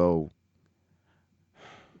 So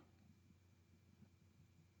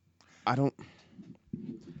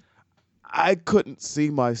I couldn't see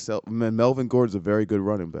myself. Man, Melvin Gordon's a very good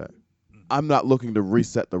running back. I'm not looking to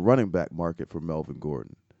reset the running back market for Melvin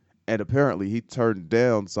Gordon. And apparently he turned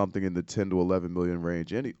down something in the 10 to 11 million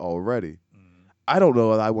range already. I don't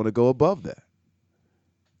know if I want to go above that.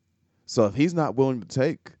 So if he's not willing to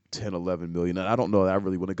take 10, 11 million, and I don't know that I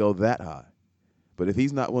really want to go that high. But if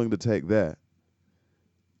he's not willing to take that,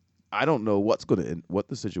 I don't know what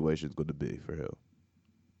the situation is going to be for him.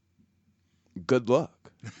 Good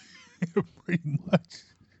luck. Pretty much.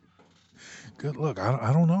 Good luck.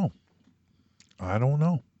 I don't know. I don't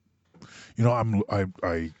know. You know,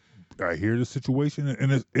 I hear the situation,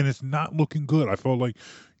 and it's not looking good. I felt like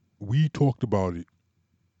we talked about it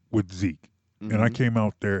with Zeke, and I came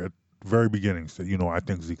out there at the very beginning and said, you know, I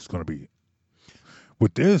think Zeke's going to be it.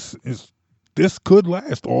 But this could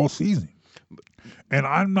last all season. And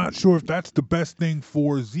I'm not sure if that's the best thing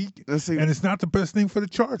for Zeke, and it's not the best thing for the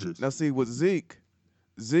Chargers. Now, see, with Zeke,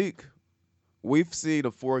 we've seen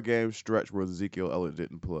a 4-game stretch where Ezekiel Elliott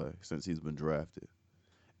didn't play since he's been drafted.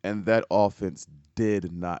 And that offense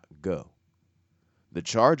did not go. The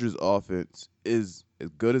Chargers' offense is, as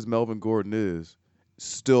good as Melvin Gordon is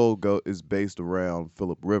based around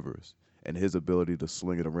Phillip Rivers and his ability to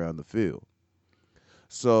sling it around the field.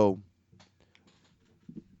 So,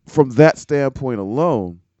 from that standpoint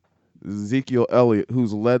alone, Ezekiel Elliott,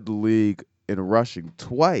 who's led the league in rushing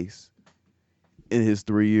twice in his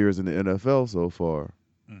 3 years in the NFL so far,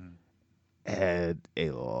 had a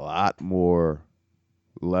lot more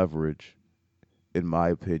leverage, in my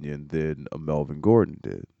opinion, than a Melvin Gordon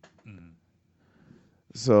did.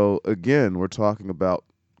 So, again, we're talking about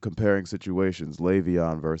comparing situations,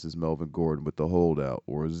 Le'Veon versus Melvin Gordon with the holdout,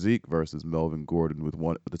 or Zeke versus Melvin Gordon with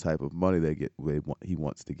the type of money he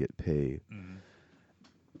wants to get paid.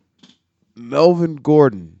 Melvin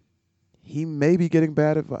Gordon, he may be getting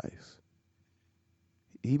bad advice.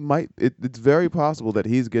 He might. It's very possible that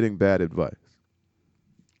he's getting bad advice.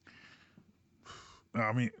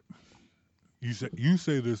 I mean, you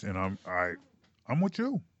say this, and I'm with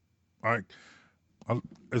you.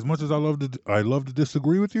 As much as I love to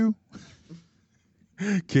disagree with you,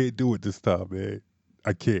 can't do it this time, man.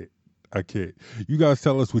 I can't. You guys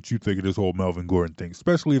tell us what you think of this whole Melvin Gordon thing,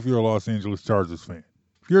 especially if you're a Los Angeles Chargers fan.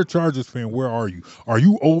 If you're a Chargers fan, where are you? Are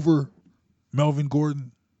you over Melvin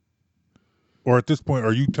Gordon? Or at this point,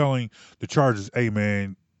 are you telling the Chargers, hey,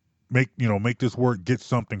 man, make this work, get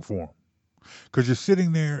something for him? Because you're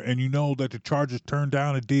sitting there and you know that the Chargers turned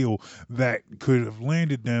down a deal that could have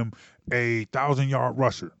landed them a 1,000-yard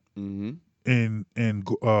rusher in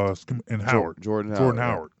Howard. Jordan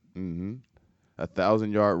Howard.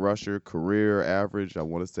 1,000-yard rusher, career average, I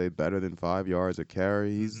want to say better than 5 yards a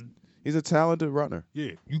carry. He's a talented runner.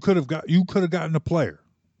 Yeah, you could have gotten a player.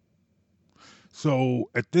 So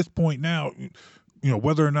at this point now, you know,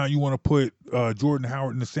 whether or not you want to put Jordan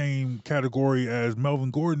Howard in the same category as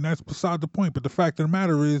Melvin Gordon, that's beside the point. But the fact of the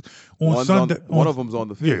matter is, on Sunday, one of them's on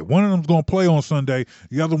the field. Yeah, one of them's going to play on Sunday.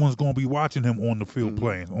 The other one's going to be watching him on the field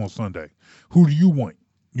playing on Sunday. Who do you want?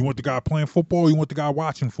 You want the guy playing football, or you want the guy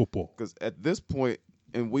watching football? Because at this point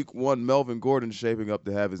in week 1, Melvin Gordon's shaping up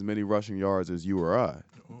to have as many rushing yards as you or I.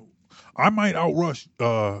 I might outrush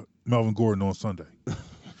Melvin Gordon on Sunday.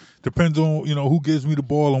 Depends on who gives me the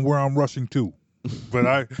ball and where I'm rushing to. But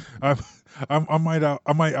I might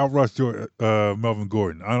outrush Melvin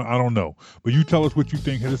Gordon. I don't know. But you tell us what you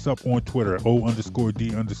think. Hit us up on Twitter at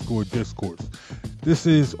O_D_Discourse. This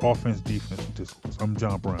is Offense, Defense, and Discourse. I'm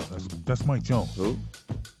John Brown. That's Mike Jones. Who?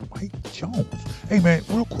 Mike Jones. Hey man,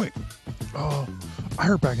 real quick. I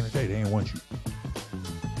heard back in the day they didn't want you.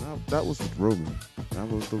 That was the rumor. That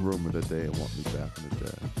was the rumor that they didn't want me back in the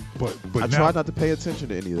day. But I tried not to pay attention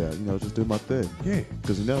to any of that. Just do my thing. Yeah.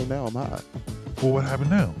 Because now I'm hot. Well, what happened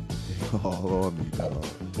now? All on me, dog.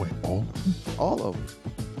 Wait, all of them? All of them.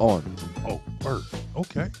 On me. Oh, Bert.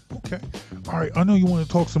 Okay. All right, I know you want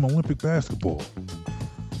to talk some Olympic basketball.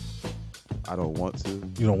 I don't want to.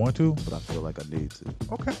 You don't want to? But I feel like I need to.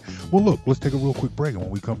 Okay. Well, look, let's take a real quick break, and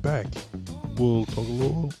when we come back, we'll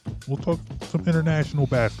talk some international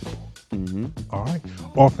basketball. All right.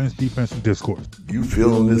 Offense, defense, and discourse. You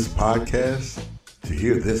feeling this podcast? To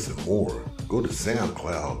hear this and more, go to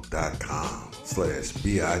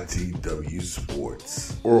SoundCloud.com/BITW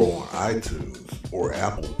Sports or on iTunes or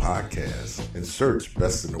Apple Podcasts and search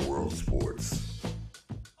Best in the World Sports.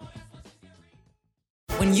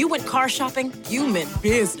 When you went car shopping, you meant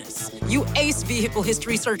business. You aced vehicle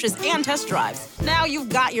history searches and test drives. Now you've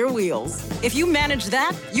got your wheels. If you manage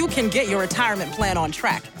that, you can get your retirement plan on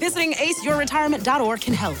track. Visiting aceyourretirement.org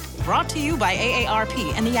can help. Brought to you by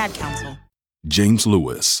AARP and the Ad Council. James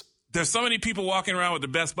Lewis. There's so many people walking around with the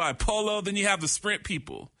Best Buy polo. Then you have the Sprint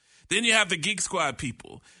people. Then you have the Geek Squad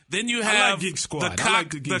people. Then you have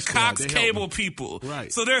the Cox Cable people.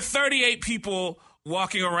 Right. So there are 38 people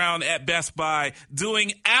walking around at Best Buy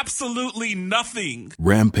doing absolutely nothing.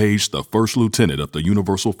 Rampage, the first lieutenant of the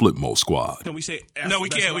Universal Flipmo Squad. Can we say? No, we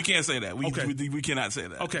can't. We can't say that. We cannot say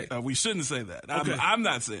that. Okay. We shouldn't say that. Okay. I'm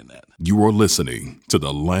not saying that. You are listening to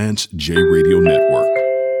the Lance J Radio Network.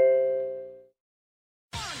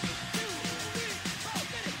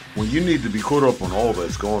 When you need to be caught up on all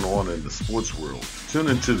that's going on in the sports world, tune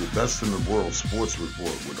into the Best in the World Sports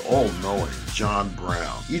Report with all-knowing John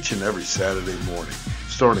Brown each and every Saturday morning,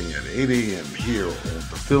 starting at 8 a.m. here on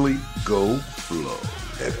the Philly Go Flow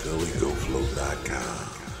at PhillyGoFlow.com.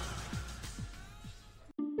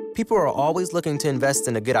 People are always looking to invest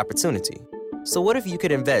in a good opportunity. So what if you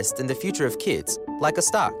could invest in the future of kids, like a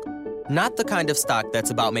stock? Not the kind of stock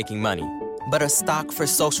that's about making money, but a stock for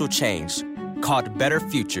social change called Better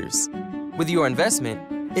Futures. With your investment,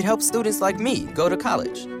 it helps students like me go to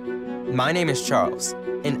college. My name is Charles,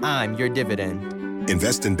 and I'm your dividend.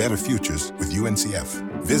 Invest in better futures with UNCF.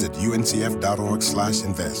 Visit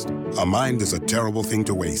uncf.org/invest. A mind is a terrible thing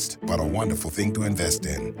to waste, but a wonderful thing to invest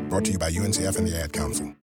in. Brought to you by UNCF and the Ad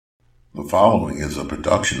Council. The following is a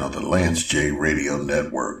production of the Lance J Radio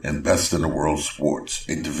Network and Best in the World Sports,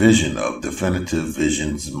 a division of Definitive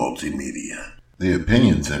Visions Multimedia. The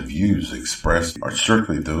opinions and views expressed are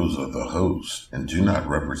strictly those of the host and do not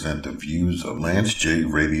represent the views of Lance J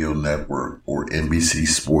Radio Network or NBC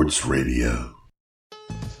Sports Radio.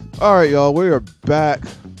 All right, y'all, we are back.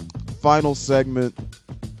 Final segment.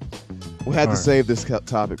 We had to save this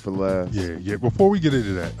topic for last. Yeah. Before we get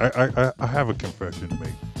into that, I have a confession to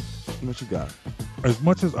make. What you got? As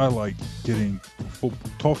much as I like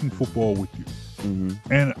talking football with you,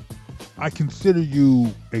 and I consider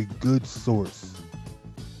you a good source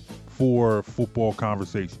for football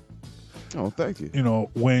conversation. Oh, thank you. You know,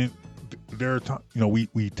 when there are times, you know,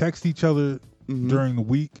 we text each other during the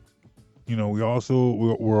week. You know, we also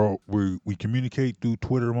we communicate through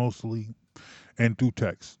Twitter mostly and through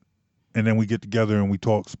text, and then we get together and we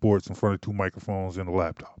talk sports in front of two microphones and a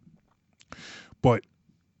laptop. But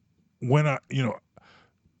when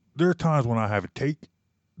there are times when I have a take,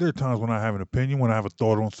 there are times when I have an opinion, when I have a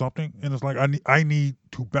thought on something, and it's like I need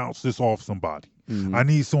to bounce this off somebody. I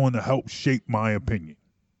need someone to help shape my opinion.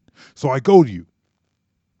 So I go to you.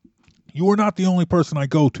 You are not the only person I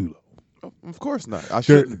go to, though. Of course not. I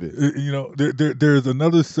shouldn't be. You know, there's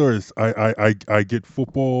another source I get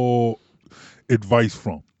football advice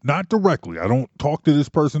from. Not directly. I don't talk to this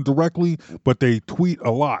person directly, but they tweet a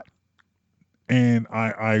lot. And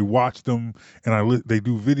I watch them, and they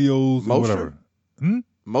do videos or whatever.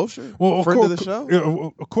 Mosher? Well, friend of the show? Yeah,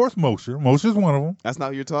 of course, Mosher. Mosher's one of them. That's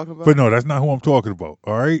not who you're talking about? But no, that's not who I'm talking about,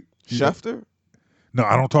 all right? Schefter? No,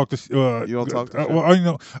 I don't talk to... you don't talk to Schefter? Well, you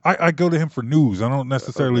know, I go to him for news. I don't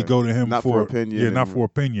necessarily go to him not for opinion. Yeah, not for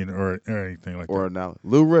opinion or anything like that. Or analysis.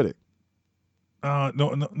 Lou Riddick.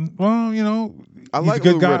 No. Well, you know, I he's like a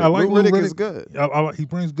good Lou guy. Riddick. I like Lou Riddick is good. He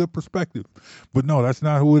brings good perspective. But no, that's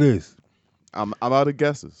not who it is. I'm out of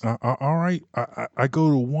guesses. All right. I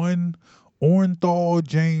go to one Orenthal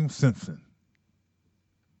James Simpson.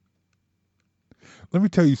 Let me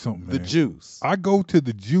tell you something, man. The Juice. I go to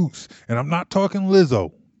the Juice, and I'm not talking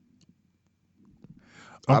Lizzo.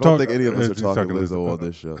 I don't think any of us are talking Lizzo on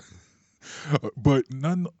this show. But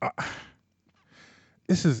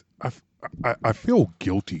this is I feel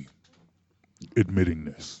guilty admitting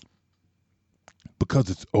this because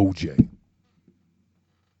it's OJ.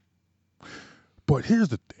 But here's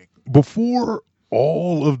the thing. Before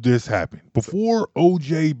all of this happened, before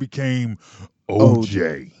OJ became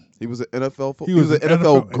OJ, he was an NFL he was an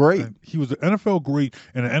NFL great. He was an NFL great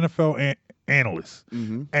and an NFL analyst.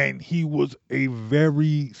 And he was a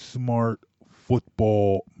very smart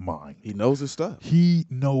football mind. He knows his stuff. He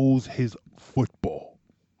knows his football.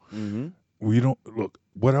 We don't look.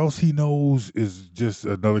 What else he knows is just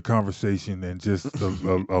another conversation and just a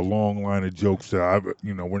long line of jokes that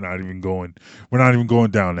we're not even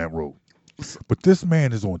going down that road. But this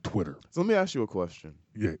man is on Twitter. So let me ask you a question.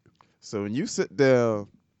 Yeah. So when you sit down,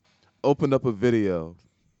 open up a video,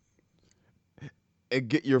 and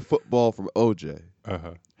get your football from OJ,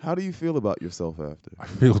 how do you feel about yourself after? I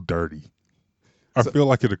feel dirty. I feel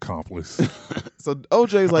like an accomplice. So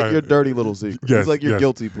OJ's like your dirty little secret. Yes, He's like your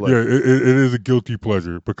guilty pleasure. Yeah, it is a guilty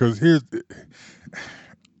pleasure because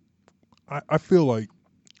I feel like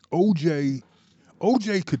OJ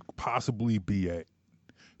could possibly be at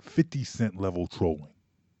 50 Cent level trolling.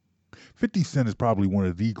 50 Cent is probably one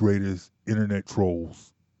of the greatest internet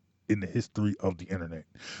trolls in the history of the internet.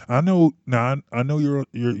 I know you're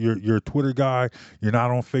a Twitter guy. You're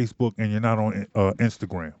not on Facebook and you're not on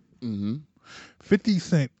Instagram. 50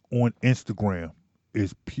 Cent on Instagram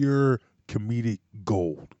is pure comedic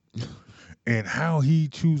gold. And how he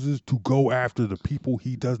chooses to go after the people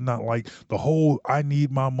he does not like, the whole "I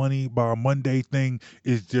need my money by Monday" thing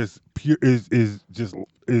is just pure.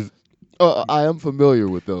 I am familiar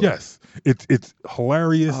with those. Yes, it's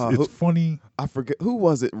hilarious. It's funny. I forget who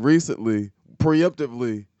was it recently.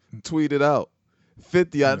 Preemptively tweeted out,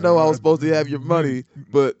 50. I know I was supposed to have your money,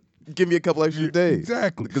 but Give me a couple extra days.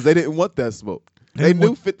 Exactly. Because they didn't want that smoke. They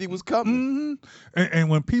knew 50 was coming. And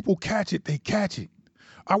when people catch it, they catch it.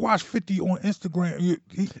 I watched 50 on Instagram.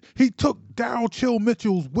 He took Darryl Chill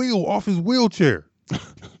Mitchell's wheel off his wheelchair.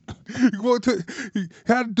 He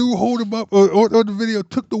had a dude hold him up or the video,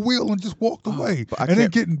 took the wheel and just walked away. And then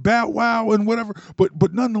getting Bow Wow and whatever.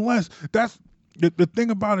 But nonetheless, that's the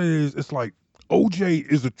thing about it is it's like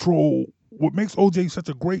OJ is a troll. What makes OJ such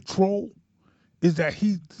a great troll is that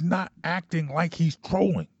he's not acting like he's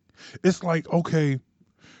trolling. It's like, okay,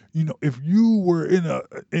 if you were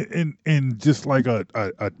in just like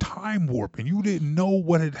a time warp and you didn't know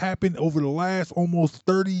what had happened over the last almost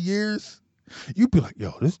 30 years, you'd be like,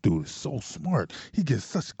 yo, this dude is so smart. He gives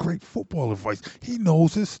such great football advice. He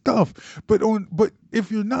knows his stuff. But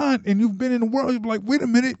if you're not and you've been in the world, you'd be like, wait a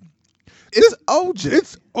minute. It's OJ.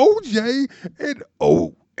 It's OJ and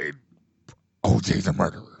OJ's a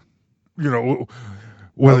murderer.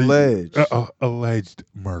 Alleged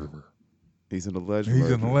murderer. He's an alleged murderer.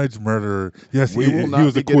 He's an alleged murderer. Yes, he will not he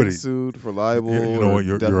was be acquitted. Getting sued for libel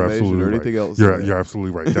you're defamation or anything else. You're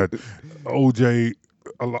absolutely right. That OJ,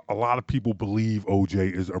 a lot of people believe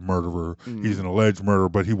OJ is a murderer. He's an alleged murderer,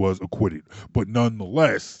 but he was acquitted. But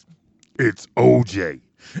nonetheless, it's OJ.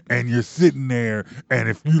 And you're sitting there, and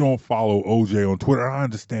if you don't follow OJ on Twitter, I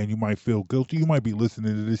understand you might feel guilty. You might be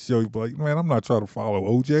listening to this show. You'll be like, man, I'm not trying to follow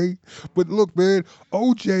OJ. But look, man,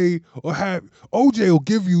 OJ will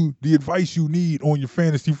give you the advice you need on your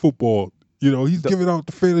fantasy football. He's giving out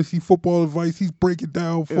the fantasy football advice. He's breaking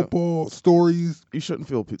down football stories. You shouldn't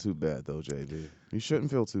feel too bad, though, JB. You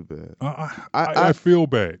shouldn't feel too bad. I feel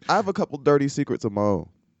bad. I have a couple dirty secrets of my own.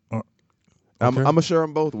 Okay. I'm going to share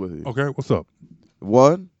them both with you. Okay, what's up?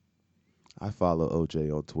 One, I follow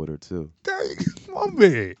OJ on Twitter too. Dang, my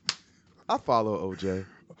man. I follow OJ.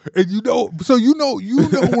 And you know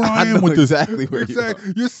where I am with this. Exactly where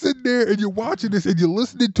you're sitting there and you're watching this and you're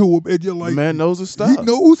listening to him and you're like, the man knows his stuff. He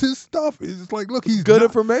knows his stuff. It's like, look, he's good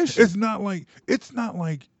information. It's not like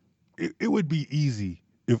it would be easy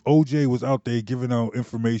if OJ was out there giving out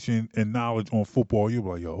information and knowledge on football. You'd be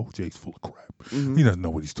like, yo, OJ's full of crap. Mm-hmm. He doesn't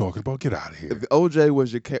know what he's talking about. Get out of here. If OJ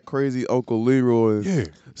was your crazy Uncle Leroy,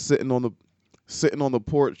 sitting on the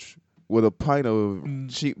porch with a pint of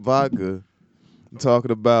cheap vodka,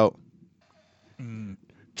 talking about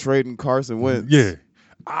trading Carson Wentz. Yeah,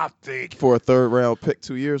 I think for a 3rd round pick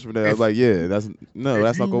 2 years from now. I was like, that's not gonna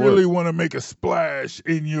work. If you really want to make a splash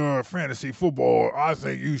in your fantasy football, I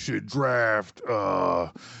think you should draft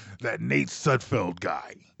that Nate Sudfeld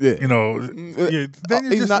guy. Yeah,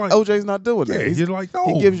 Then he's not. like, OJ's not doing that. He's like,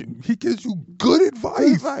 no, he gives you good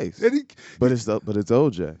advice. But it's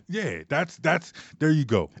OJ. Yeah, that's there you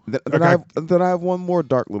go. Then I have one more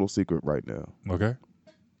dark little secret right now. Okay,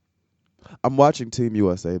 I'm watching Team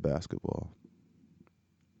USA basketball.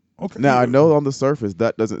 Okay. Now I know on the surface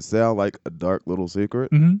that doesn't sound like a dark little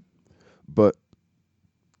secret, but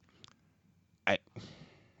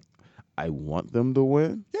I want them to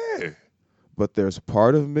win. Yeah. But there's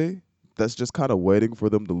part of me that's just kind of waiting for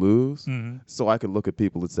them to lose so I can look at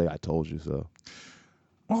people and say, I told you so.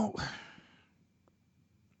 Well,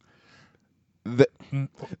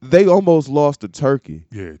 they almost lost to Turkey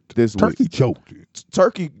this week. Turkey choked.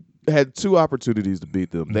 Turkey had 2 opportunities to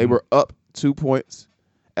beat them. They were up 2 points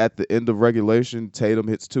at the end of regulation. Tatum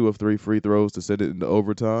hits 2 of 3 free throws to send it into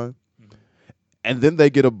overtime. And then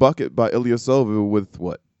they get a bucket by Ilyasova with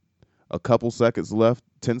a couple seconds left,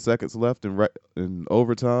 10 seconds left in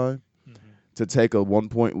overtime to take a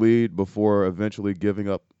 1-point lead before eventually giving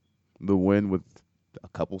up the win with a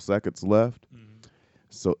couple seconds left.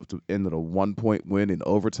 So to end in a 1-point win in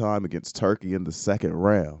overtime against Turkey in the 2nd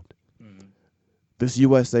round. This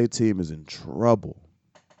USA team is in trouble.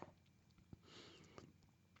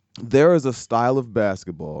 There is a style of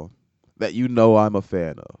basketball that I'm a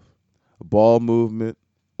fan of. Ball movement,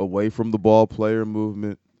 away from the ball player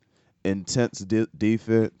movement, intense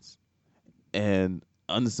defense, and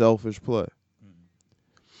unselfish play.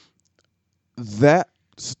 That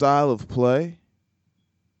style of play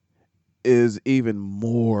is even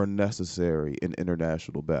more necessary in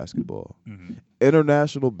international basketball.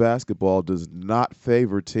 International basketball does not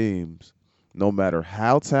favor teams, no matter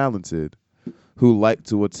how talented, who like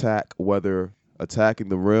to attack, whether attacking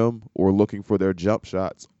the rim or looking for their jump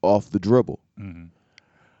shots off the dribble.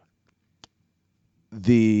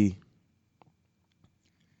 The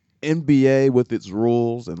NBA, with its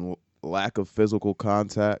rules and lack of physical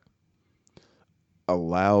contact,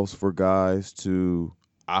 allows for guys to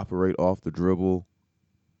operate off the dribble.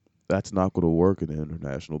 That's not going to work in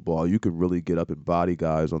international ball. You can really get up and body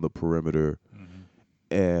guys on the perimeter.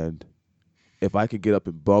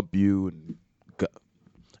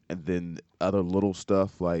 And then other little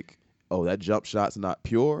stuff like, oh, that jump shot's not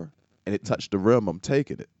pure, and it touched the rim, I'm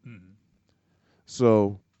taking it. Mm-hmm.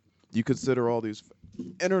 So you consider all these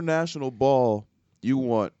international ball, you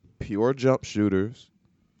want pure jump shooters,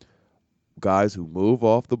 guys who move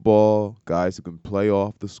off the ball, guys who can play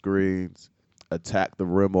off the screens, attack the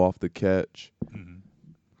rim off the catch,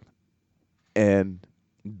 and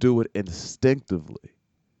do it instinctively.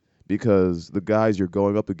 Because the guys you're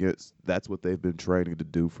going up against, that's what they've been training to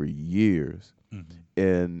do for years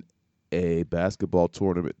in a basketball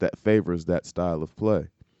tournament that favors that style of play.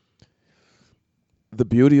 The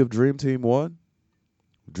beauty of Dream Team 1,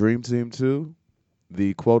 Dream Team 2,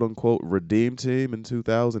 the quote-unquote redeem team in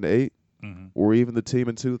 2008, or even the team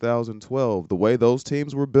in 2012, the way those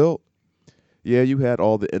teams were built, yeah, you had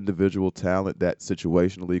all the individual talent that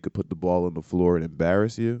situationally could put the ball on the floor and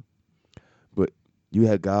embarrass you, but you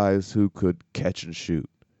had guys who could catch and shoot,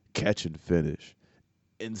 catch and finish,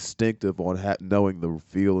 instinctive on knowing the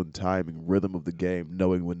feel and timing, rhythm of the game,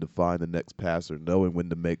 knowing when to find the next passer, knowing when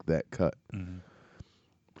to make that cut.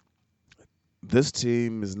 This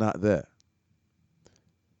team is not that.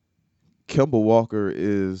 Kemba Walker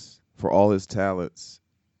is, for all his talents,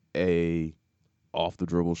 a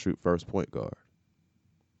off-the-dribble shoot first point guard.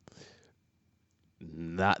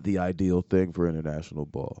 Not the ideal thing for international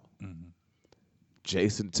ball.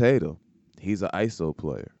 Jason Tatum, he's an ISO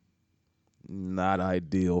player. Not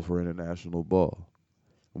ideal for international ball.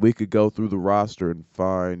 We could go through the roster and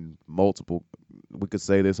find multiple. We could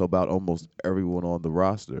say this about almost everyone on the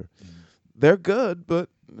roster. They're good, but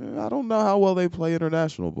I don't know how well they play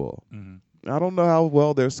international ball. I don't know how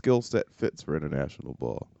well their skill set fits for international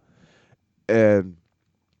ball. And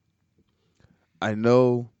I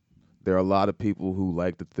know there are a lot of people who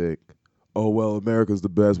like to think, oh, well, America's the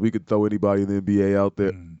best. We could throw anybody in the NBA out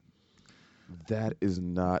there. That is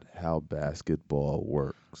not how basketball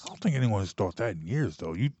works. I don't think anyone has thought that in years,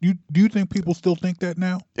 though. Do you think people still think that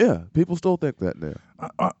now? Yeah, people still think that now.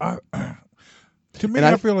 To me,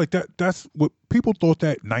 I feel like that's what people thought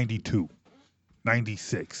that 92,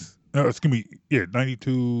 96. Excuse me,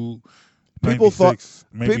 92, people 96,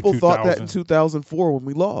 maybe people 2000. thought that in 2004 when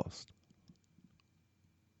we lost.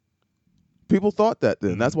 People thought that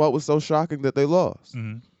then. That's why it was so shocking that they lost.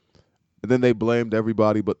 And then they blamed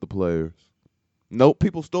everybody but the players. Nope,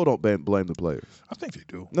 people still don't blame the players. I think they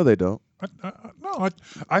do. No, they don't.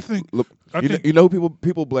 I think. Look, you know,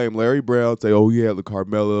 people blame Larry Brown, say, "Oh, he had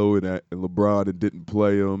Carmelo and LeBron and didn't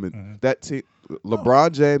play him." And that team,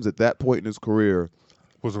 LeBron James at that point in his career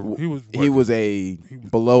he was a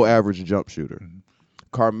below average jump shooter.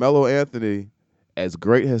 Carmelo Anthony, as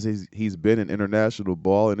great as he's been in international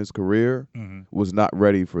ball in his career, was not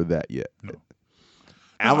ready for that yet. No.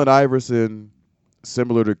 Allen Iverson,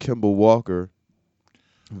 similar to Kemba Walker,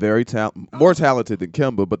 more talented than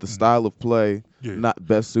Kemba, but the style of play not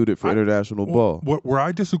best suited for international ball. Where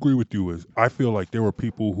I disagree with you is I feel like there were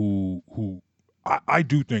people who I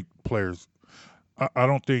do think players. I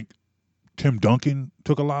don't think Tim Duncan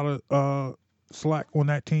took a lot of slack on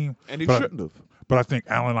that team, and he shouldn't have. But I think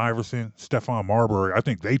Allen Iverson, Stephon Marbury, I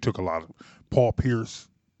think they took a lot of Paul Pierce.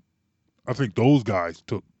 I think those guys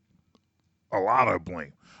took a lot of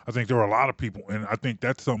blame. I think there were a lot of people, and I think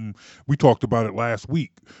that's something we talked about it last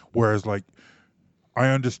week. Whereas, like, I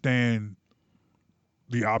understand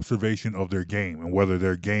the observation of their game and whether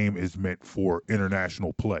their game is meant for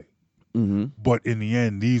international play. But in the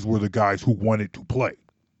end, these were the guys who wanted to play.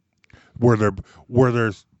 Where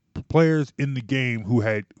there's players in the game who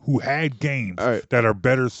had games that are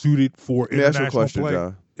better suited for international ask you a question, play.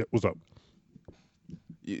 John. Yeah, what's up?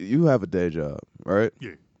 You have a day job, right?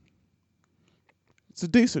 Yeah. It's a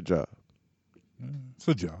decent job. It's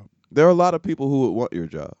a job. There are a lot of people who would want your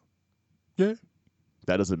job. Yeah.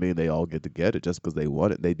 That doesn't mean they all get to get it. Just because they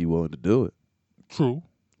want it, they'd be willing to do it. True.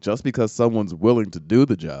 Just because someone's willing to do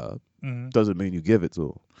the job doesn't mean you give it to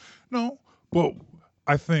them. No, but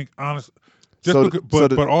I think honestly,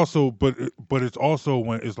 but it's also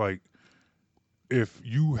when it's like if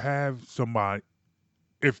you have somebody,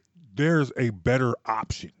 if there's a better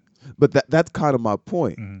option. But that's kind of my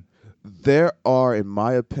point. There are, in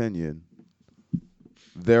my opinion,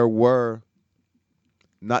 there were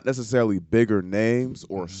not necessarily bigger names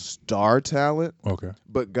or star talent,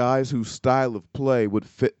 but guys whose style of play would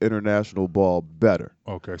fit international ball better.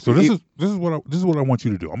 Okay, so this is what I want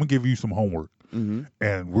you to do. I'm gonna give you some homework, and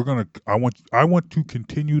I want to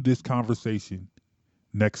continue this conversation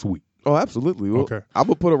next week. Oh, absolutely. Okay, I'm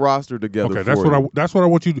gonna put a roster together. Okay, that's what I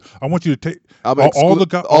want you to. I want you to take all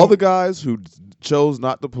the guys who chose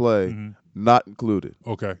not to play. Not included.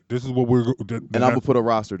 Okay, this is what we're. And I'm gonna put a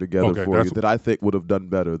roster together for you that I think would have done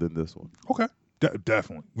better than this one. Okay,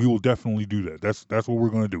 Definitely. We will definitely do that. That's what we're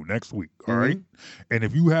going to do next week. All right. And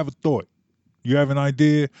if you have a thought, you have an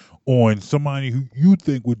idea on somebody who you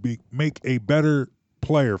think would make a better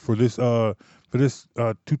player for this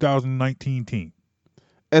 2019 team.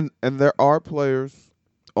 And there are players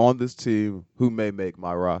on this team who may make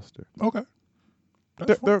my roster. Okay.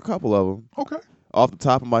 There are a couple of them. Okay. Off the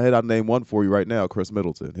top of my head, I'll name one for you right now, Chris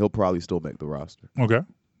Middleton. He'll probably still make the roster. Okay.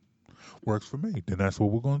 Works for me. Then that's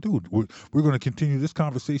what we're going to do. We're going to continue this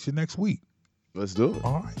conversation next week. Let's do it.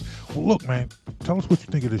 All right. Well, look, man, tell us what you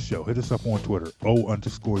think of this show. Hit us up on Twitter,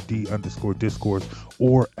 O_D_Discourse,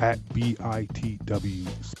 or at BITW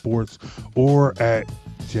Sports, or at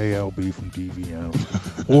JLB from DVM,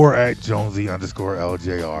 or at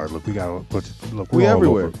Jonesy_LJR. Look, we got a bunch of, look, we're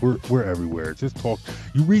everywhere. We're everywhere. Just talk.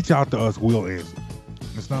 You reach out to us, we'll answer.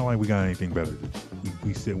 It's not like we got anything better to do.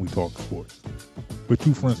 We sit and we talk sports. We're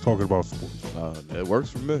two friends talking about sports. It works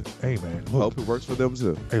for me. Hey, man. Look, hope it works for them,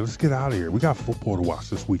 too. Hey, let's get out of here. We got football to watch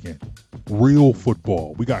this weekend. Real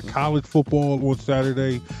football. We got college football on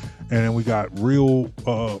Saturday, and then we got real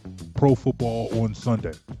pro football on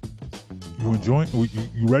Sunday. You enjoying?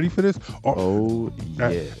 You ready for this?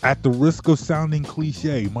 Yeah. At the risk of sounding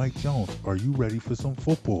cliche, Mike Jones, are you ready for some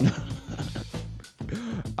football?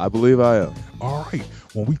 I believe I am. All right.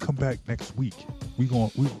 When we come back next week, we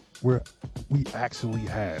actually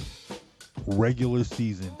have regular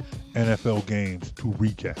season NFL games to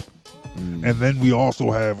recap. And then we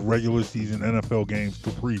also have regular season NFL games to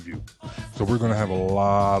preview. So we're going to have a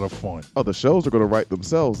lot of fun. Oh, the shows are going to write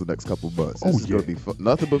themselves the next couple of months. This is going to be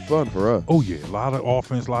nothing but fun for us. Oh, yeah. A lot of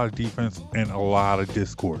offense, a lot of defense, and a lot of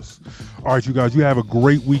discourse. All right, you guys, you have a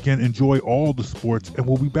great weekend. Enjoy all the sports, and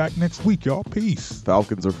we'll be back next week, y'all. Peace.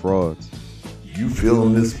 Falcons are frauds. You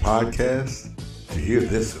feeling this podcast? To hear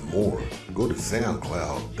this and more, go to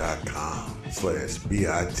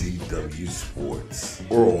SoundCloud.com/BITW Sports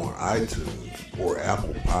or on iTunes or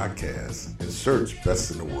Apple Podcasts and search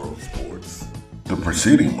Best in the World Sports. The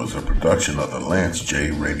proceeding was a production of the Lance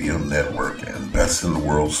J Radio Network and Best in the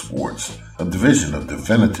World Sports, a division of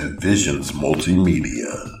Definitive Visions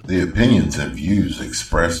Multimedia. The opinions and views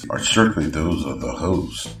expressed are strictly those of the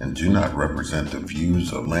host and do not represent the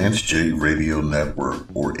views of Lance J Radio Network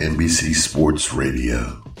or NBC Sports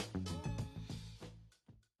Radio.